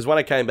that drink. Because when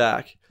I came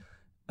back,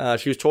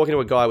 she was talking to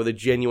a guy with a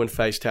genuine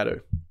face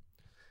tattoo.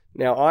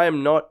 Now, I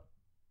am not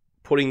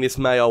putting this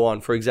mayo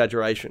on for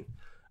exaggeration.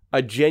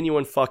 A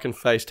genuine fucking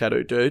face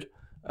tattoo, dude.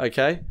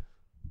 Okay?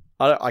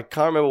 I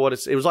can't remember what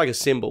it was like a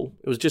symbol.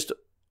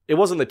 It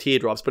wasn't the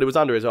teardrops, but it was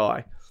under his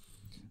eye.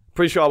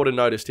 Pretty sure I would have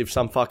noticed if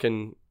some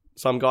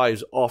guy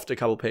who's offed a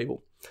couple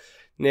people.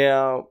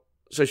 Now,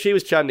 so she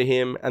was chatting to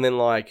him, and then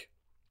like,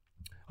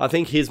 I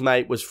think his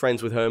mate was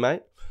friends with her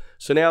mate.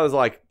 So now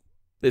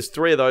there's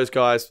 3 of those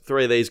guys,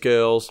 3 of these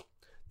girls.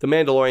 The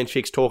Mandalorian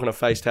chick's talking a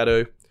face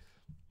tattoo.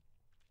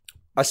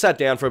 I sat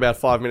down for about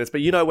 5 minutes,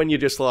 but you know when you're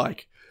just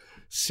like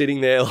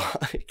sitting there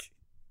like,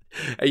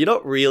 and you're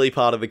not really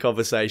part of the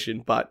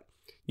conversation, but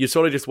you're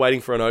sort of just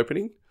waiting for an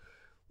opening.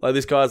 Like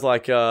this guy's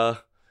like, yeah,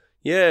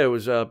 it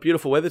was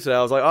beautiful weather today.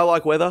 I was like, I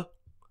like weather.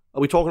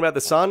 Are we talking about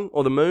the sun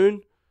or the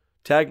moon?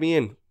 Tag me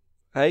in.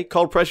 Hey,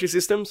 cold pressure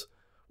systems?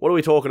 What are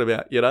we talking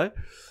about, you know?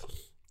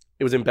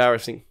 It was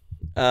embarrassing.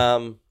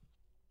 And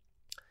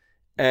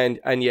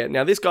yeah,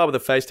 now this guy with the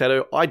face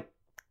tattoo, I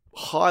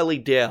highly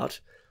doubt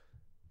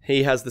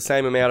he has the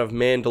same amount of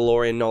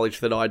Mandalorian knowledge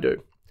that I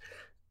do.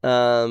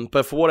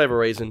 But for whatever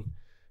reason,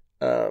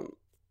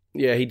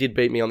 yeah, he did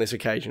beat me on this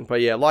occasion.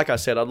 But yeah, like I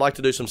said, I'd like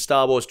to do some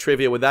Star Wars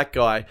trivia with that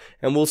guy,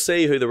 and we'll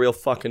see who the real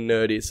fucking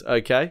nerd is,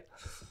 okay?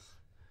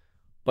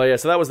 But yeah,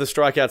 so that was the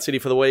Strikeout City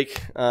for the week.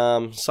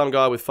 Some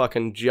guy with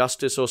fucking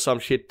justice or some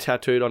shit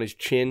tattooed on his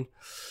chin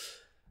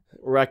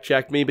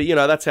rack-jacked me, but you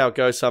know, that's how it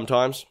goes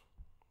sometimes.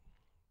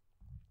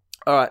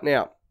 Alright,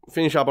 now,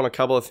 finish up on a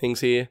couple of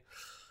things here.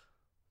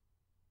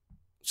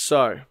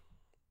 So,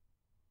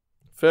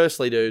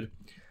 firstly, dude,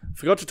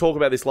 forgot to talk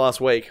about this last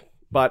week,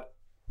 but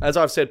as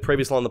I've said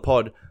previously on the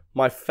pod,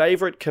 my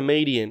favourite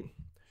comedian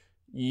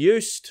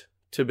used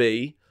to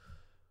be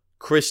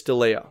Chris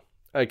D'Elia,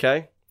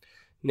 okay?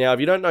 Now, if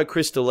you don't know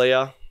Chris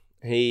D'Elia,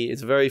 he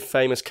is a very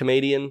famous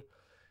comedian.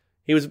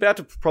 He was about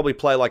to probably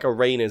play like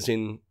arenas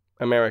in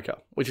America,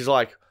 which is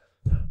like,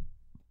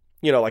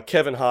 you know, like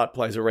Kevin Hart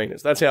plays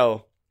arenas. That's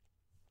how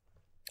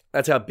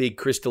big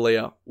Chris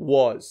D'Elia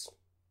was.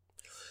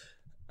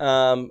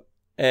 And,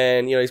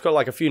 you know, he's got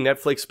like a few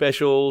Netflix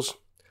specials.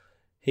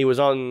 He was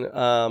on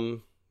a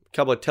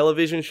couple of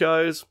television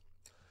shows,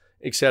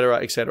 etc.,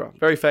 etc.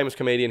 Very famous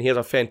comedian. He has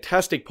a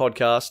fantastic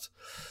podcast,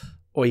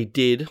 or he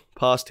did,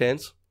 past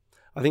tense.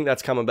 I think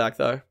that's coming back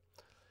though.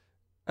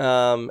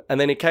 And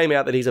then it came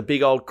out that he's a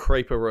big old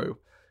creeperoo.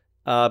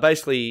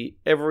 Basically,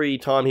 every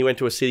time he went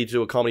to a city to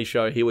do a comedy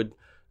show, he would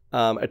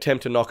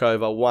attempt to knock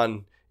over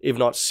one, if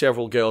not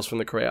several girls from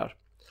the crowd.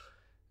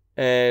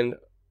 And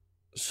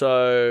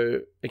so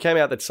it came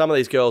out that some of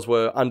these girls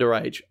were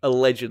underage,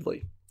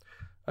 allegedly.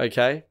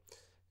 Okay?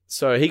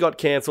 So he got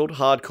cancelled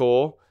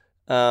hardcore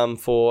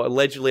for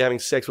allegedly having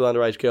sex with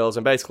underage girls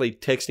and basically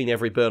texting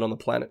every bird on the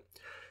planet.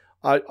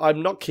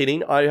 I'm not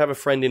kidding. I have a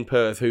friend in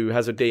Perth who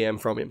has a DM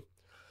from him.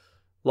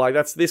 Like,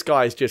 this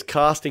guy is just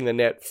casting the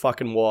net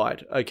fucking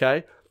wide,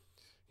 okay?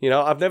 You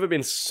know, I've never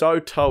been so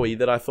toey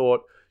that I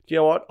thought, do you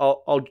know what?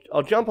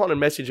 I'll jump on and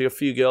message a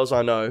few girls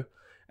I know.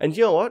 And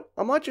you know what?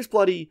 I might just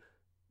bloody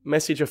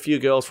message a few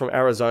girls from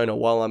Arizona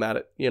while I'm at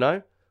it, you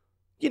know?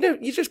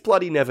 You just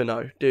bloody never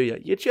know, do you?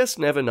 You just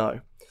never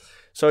know.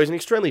 So he's an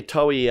extremely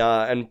toey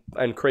and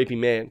creepy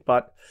man.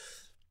 But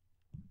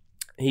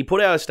he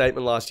put out a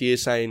statement last year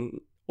saying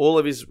all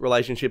of his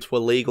relationships were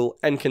legal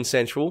and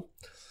consensual.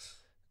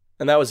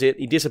 And that was it.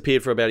 He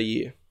disappeared for about a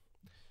year.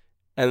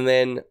 And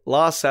then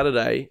last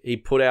Saturday, he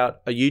put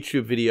out a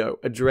YouTube video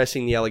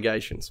addressing the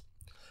allegations.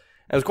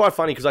 And it was quite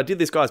funny because I did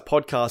this guy's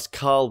podcast,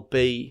 Carl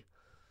B.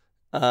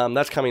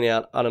 That's coming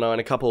out, I don't know, in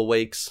a couple of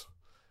weeks.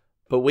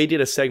 But we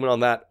did a segment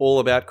on that all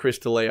about Chris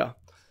D'Elia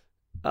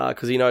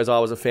because he knows I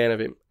was a fan of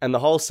him. And the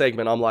whole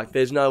segment, I'm like,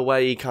 there's no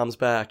way he comes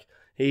back.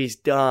 He's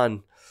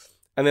done.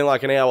 And then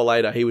like an hour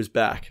later, he was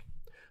back.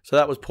 So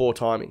that was poor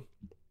timing.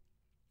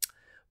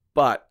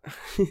 But...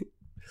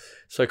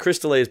 So Chris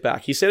D'Elia is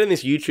back. He said in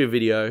this YouTube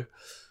video,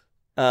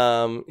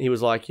 he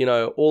was like, you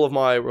know, all of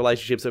my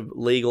relationships are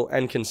legal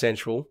and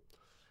consensual.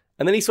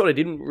 And then he sort of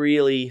didn't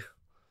really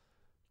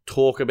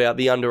talk about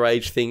the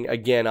underage thing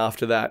again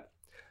after that.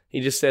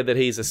 He just said that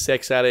he's a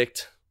sex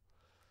addict.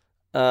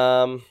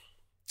 And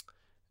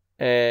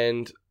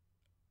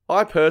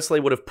I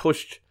personally would have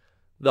pushed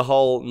the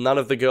whole none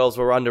of the girls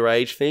were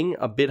underage thing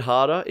a bit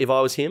harder if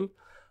I was him.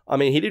 I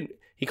mean,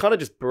 he kind of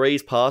just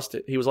breezed past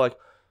it. He was like,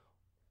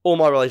 all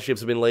my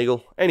relationships have been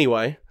legal.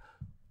 Anyway,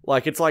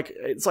 like it's like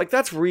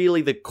that's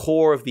really the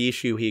core of the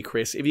issue here,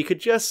 Chris. If you could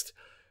just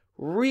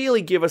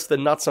really give us the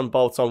nuts and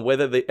bolts on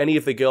whether any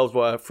of the girls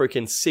were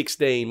freaking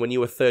 16 when you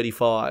were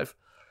 35,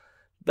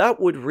 that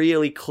would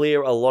really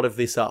clear a lot of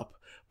this up.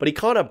 But he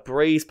kind of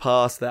breezed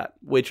past that,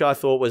 which I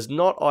thought was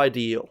not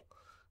ideal.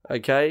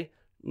 Okay?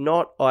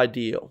 Not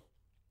ideal.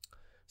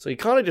 So he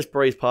kind of just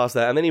breezed past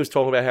that. And then he was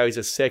talking about how he's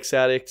a sex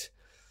addict.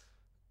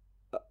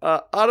 I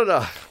don't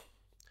know.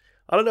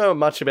 I don't know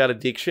much about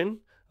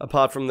addiction,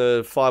 apart from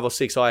the 5 or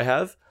 6 I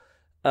have.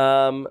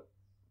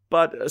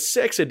 But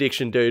sex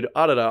addiction, dude,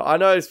 I don't know. I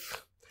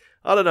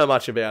don't know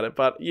much about it,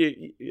 but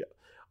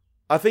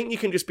I think you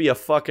can just be a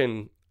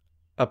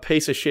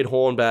piece of shit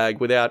hornbag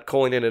without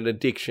calling it an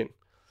addiction.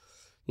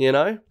 You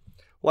know?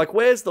 Like,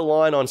 where's the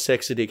line on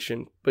sex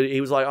addiction? But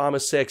he was like, I'm a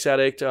sex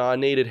addict. I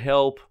needed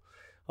help.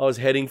 I was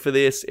heading for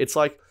this. It's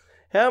like,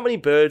 how many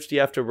birds do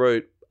you have to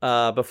root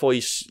before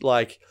you,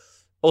 like...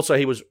 Also,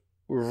 he was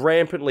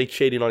rampantly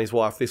cheating on his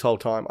wife this whole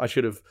time. I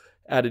should have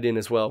added in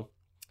as well.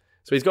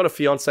 So he's got a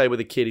fiance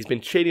with a kid. He's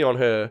been cheating on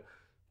her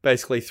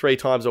basically 3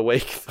 times a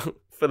week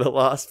for the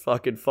last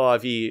fucking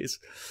 5 years.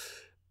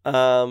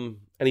 And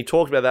he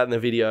talked about that in the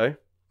video.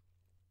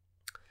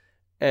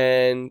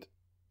 And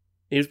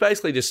he was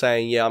basically just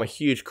saying, yeah, I'm a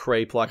huge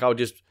creep. Like,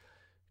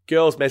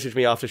 girls message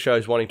me after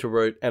shows wanting to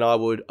root, and I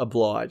would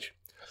oblige.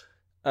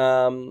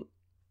 You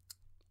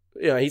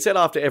know, he said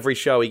after every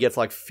show he gets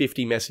like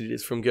 50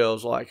 messages from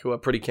girls like who are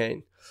pretty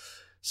keen.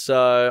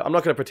 So I'm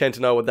not going to pretend to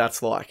know what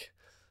that's like.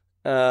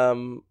 But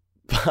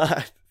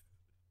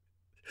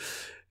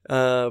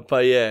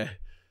yeah,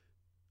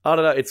 I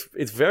don't know.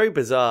 It's very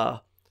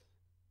bizarre,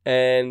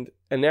 and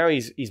now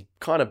he's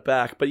kind of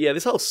back. But yeah,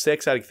 this whole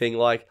sex addict thing,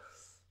 like,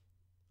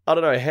 I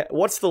don't know.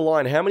 What's the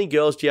line? How many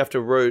girls do you have to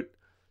root?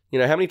 You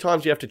know, how many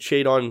times do you have to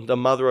cheat on the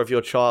mother of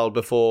your child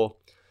before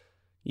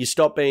you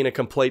stop being a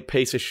complete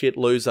piece of shit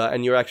loser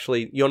and you're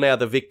now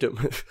the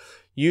victim?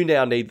 You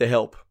now need the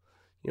help.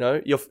 You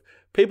know,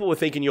 people were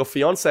thinking your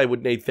fiance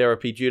would need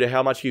therapy due to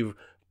how much you've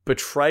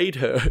betrayed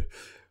her.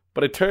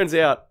 But it turns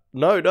out,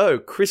 no,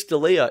 Chris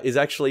D'Elia is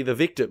actually the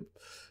victim.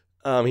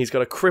 He's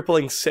got a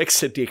crippling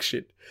sex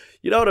addiction.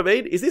 You know what I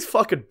mean? Is this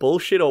fucking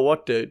bullshit or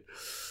what, dude?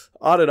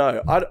 I don't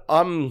know.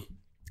 I'm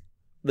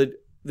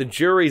the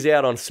jury's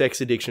out on sex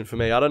addiction for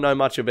me. I don't know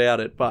much about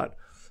it, but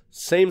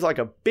seems like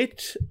a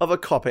bit of a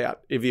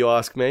cop-out, if you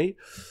ask me,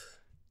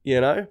 you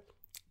know?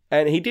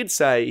 And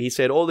he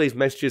said all these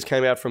messages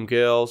came out from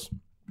girls.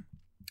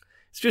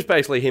 It's just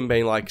basically him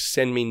being like,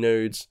 send me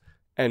nudes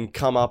and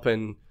come up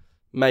and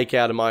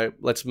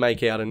let's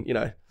make out. And, you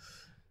know,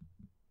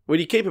 when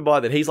you keep in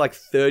mind that he's like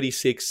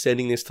 36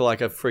 sending this to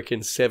like a freaking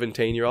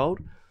 17-year-old,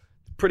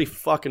 pretty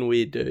fucking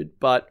weird, dude.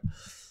 But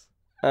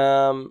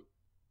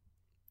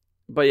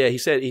yeah, he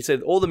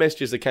said all the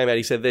messages that came out,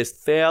 he said there's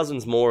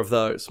thousands more of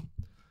those.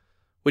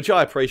 which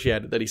I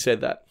appreciated that he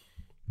said that.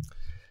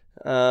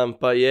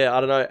 But yeah, I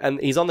don't know. And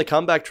he's on the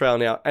comeback trail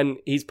now, and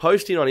he's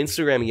posting on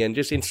Instagram again,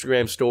 just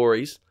Instagram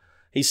stories.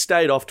 He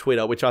stayed off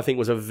Twitter, which I think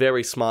was a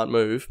very smart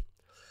move.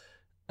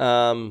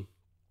 I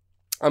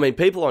mean,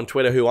 people on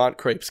Twitter who aren't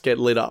creeps get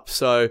lit up.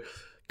 So,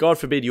 God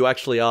forbid you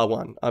actually are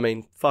one. I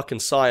mean, fucking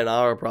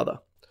sayonara, brother.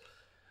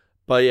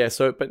 But yeah,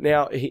 but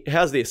now,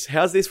 how's this?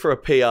 How's this for a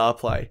PR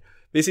play?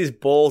 This is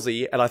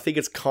ballsy, and I think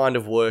it's kind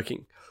of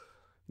working.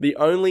 The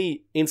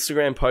only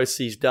Instagram posts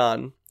he's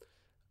done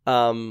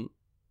are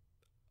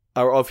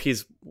of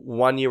his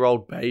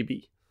 1-year-old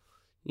baby,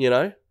 you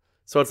know?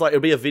 So it's like,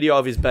 it'll be a video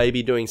of his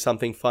baby doing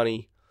something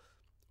funny,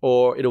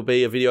 or it'll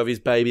be a video of his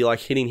baby, like,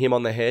 hitting him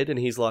on the head, and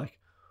he's like,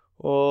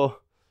 oh,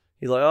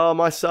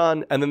 my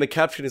son. And then the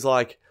caption is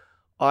like,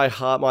 I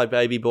heart my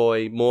baby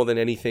boy more than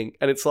anything.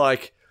 And it's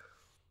like,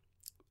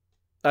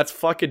 that's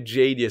fucking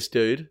genius,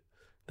 dude.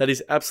 That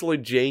is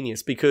absolute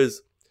genius,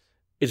 because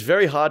it's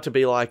very hard to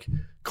be like,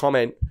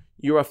 comment,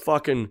 you're a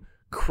fucking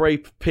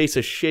creep piece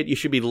of shit. You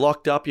should be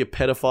locked up, you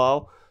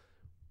pedophile,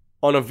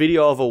 on a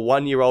video of a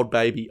 1-year-old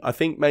baby. I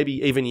think maybe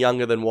even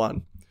younger than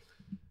 1.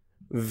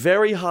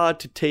 Very hard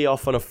to tee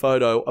off on a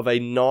photo of a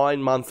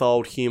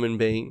 9-month-old human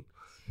being.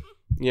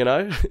 You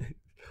know?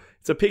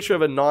 It's a picture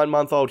of a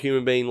 9-month-old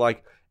human being,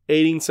 like,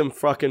 eating some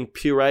fucking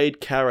pureed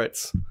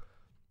carrots.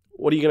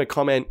 What are you going to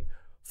comment?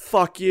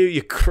 Fuck you,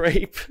 you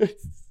creep.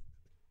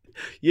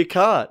 You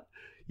can't.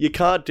 You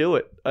can't do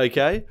it,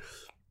 okay?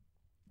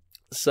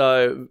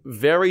 So,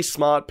 very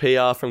smart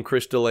PR from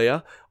Chris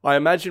D'Elia. I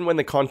imagine when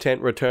the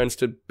content returns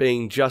to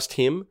being just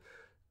him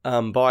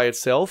by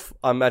itself,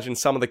 I imagine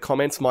some of the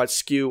comments might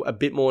skew a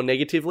bit more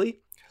negatively.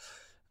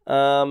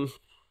 But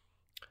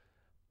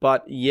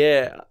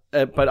yeah,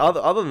 but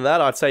other than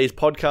that, I'd say his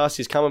podcast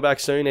is coming back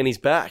soon, and he's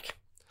back.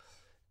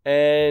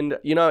 And,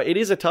 you know, it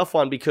is a tough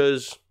one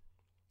because,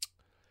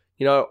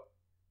 you know,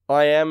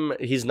 I am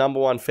his number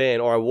one fan,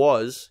 or I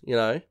was, you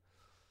know,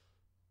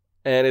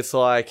 and it's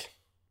like,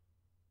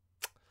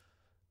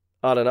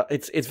 I don't know.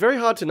 It's very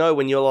hard to know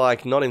when you're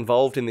like not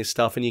involved in this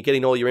stuff and you're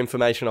getting all your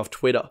information off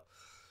Twitter.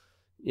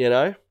 You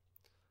know,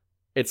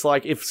 it's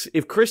like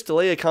if Chris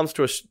D'Elia comes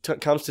to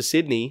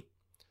Sydney,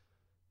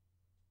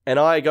 and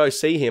I go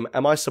see him,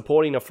 am I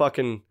supporting a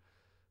fucking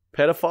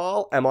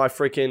pedophile? Am I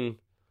freaking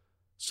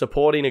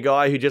supporting a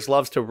guy who just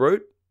loves to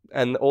root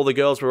and all the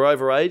girls were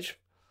overage?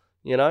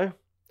 You know,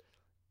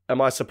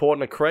 am I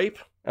supporting a creep?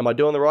 Am I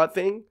doing the right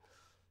thing?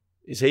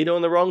 Is he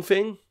doing the wrong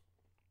thing?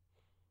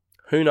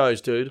 Who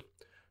knows, dude?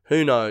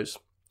 Who knows?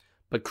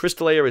 But Chris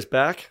D'Elia is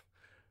back.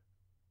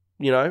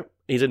 You know,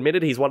 he's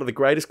admitted he's one of the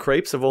greatest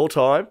creeps of all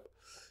time.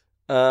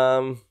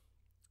 And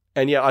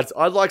yeah,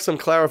 I'd like some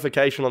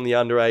clarification on the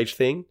underage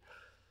thing.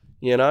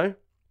 You know?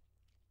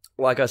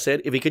 Like I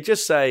said, if he could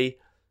just say,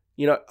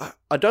 you know,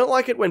 I don't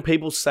like it when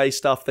people say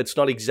stuff that's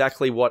not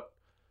exactly what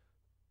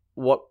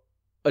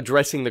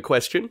addressing the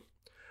question.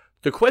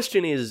 The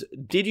question is,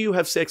 did you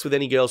have sex with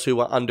any girls who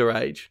were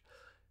underage?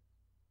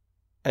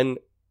 And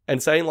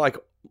saying like,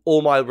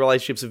 all my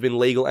relationships have been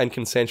legal and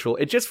consensual.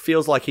 It just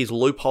feels like he's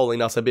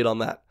loopholing us a bit on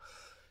that.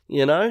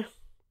 You know?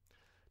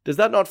 Does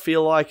that not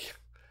feel like...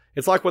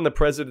 It's like when the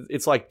president...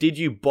 It's like, did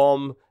you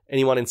bomb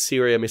anyone in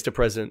Syria, Mr.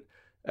 President?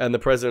 And the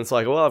president's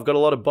like, well, I've got a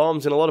lot of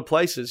bombs in a lot of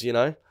places, you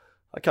know?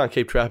 I can't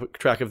keep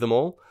track of them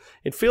all.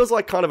 It feels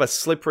like kind of a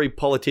slippery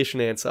politician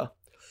answer.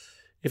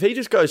 If he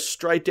just goes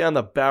straight down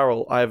the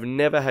barrel, I have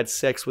never had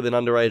sex with an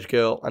underage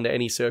girl under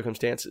any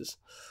circumstances.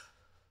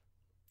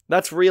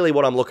 That's really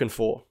what I'm looking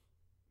for,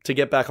 to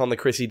get back on the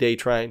Chrissy D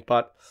train.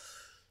 But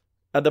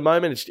at the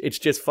moment, it's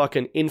just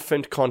fucking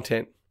infant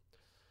content.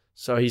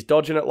 So he's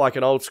dodging it like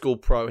an old school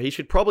pro. He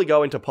should probably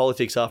go into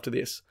politics after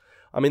this.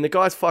 I mean, the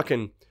guy's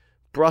fucking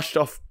brushed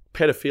off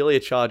pedophilia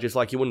charges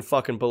like you wouldn't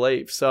fucking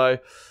believe. So,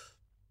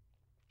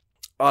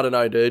 I don't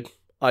know, dude.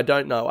 I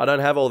don't know. I don't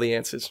have all the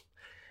answers.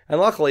 And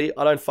luckily,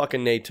 I don't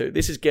fucking need to.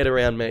 This is get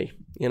around me,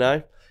 you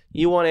know?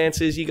 You want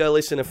answers, you go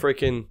listen to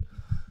freaking,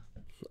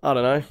 I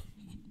don't know,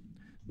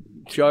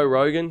 Joe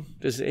Rogan.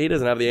 He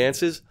doesn't have the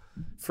answers.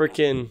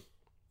 Freaking,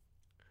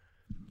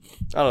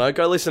 I don't know,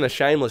 go listen to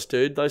Shameless,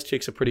 dude. Those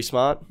chicks are pretty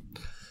smart.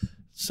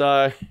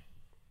 So,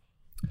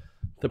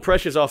 the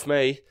pressure's off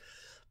me.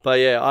 But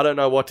yeah, I don't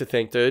know what to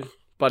think, dude.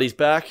 But he's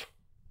back.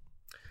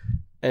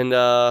 And,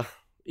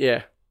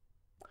 yeah.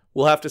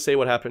 We'll have to see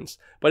what happens.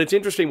 But it's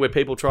interesting where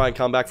people try and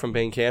come back from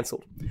being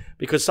cancelled.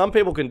 Because some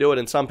people can do it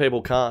and some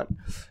people can't.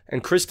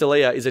 And Chris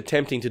D'Elia is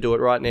attempting to do it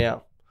right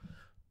now.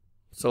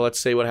 So let's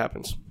see what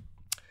happens.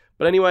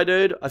 But anyway,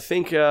 dude, I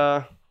think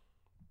that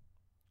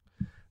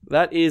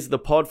is the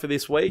pod for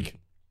this week.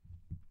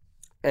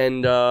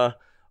 And I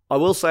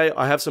will say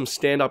I have some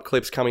stand-up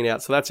clips coming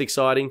out. So that's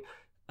exciting.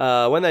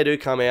 When they do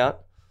come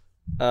out,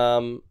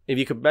 if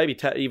you could maybe,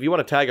 if you want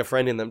to tag a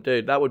friend in them,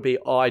 dude, that would be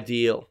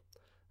ideal.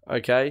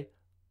 Okay?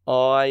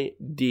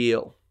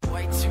 Ideal.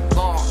 Way too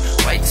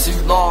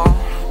long,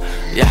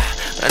 yeah.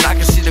 And I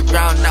can see the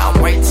ground now,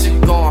 I'm way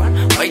too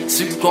gone.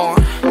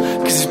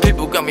 Cause these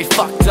people got me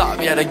fucked up,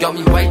 yeah, they got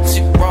me way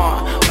too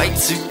wrong.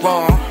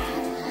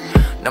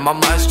 Now my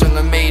mind's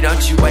stronger than me,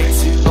 don't you wait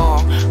too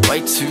long,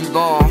 wait too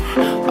long.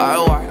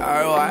 Oh, why,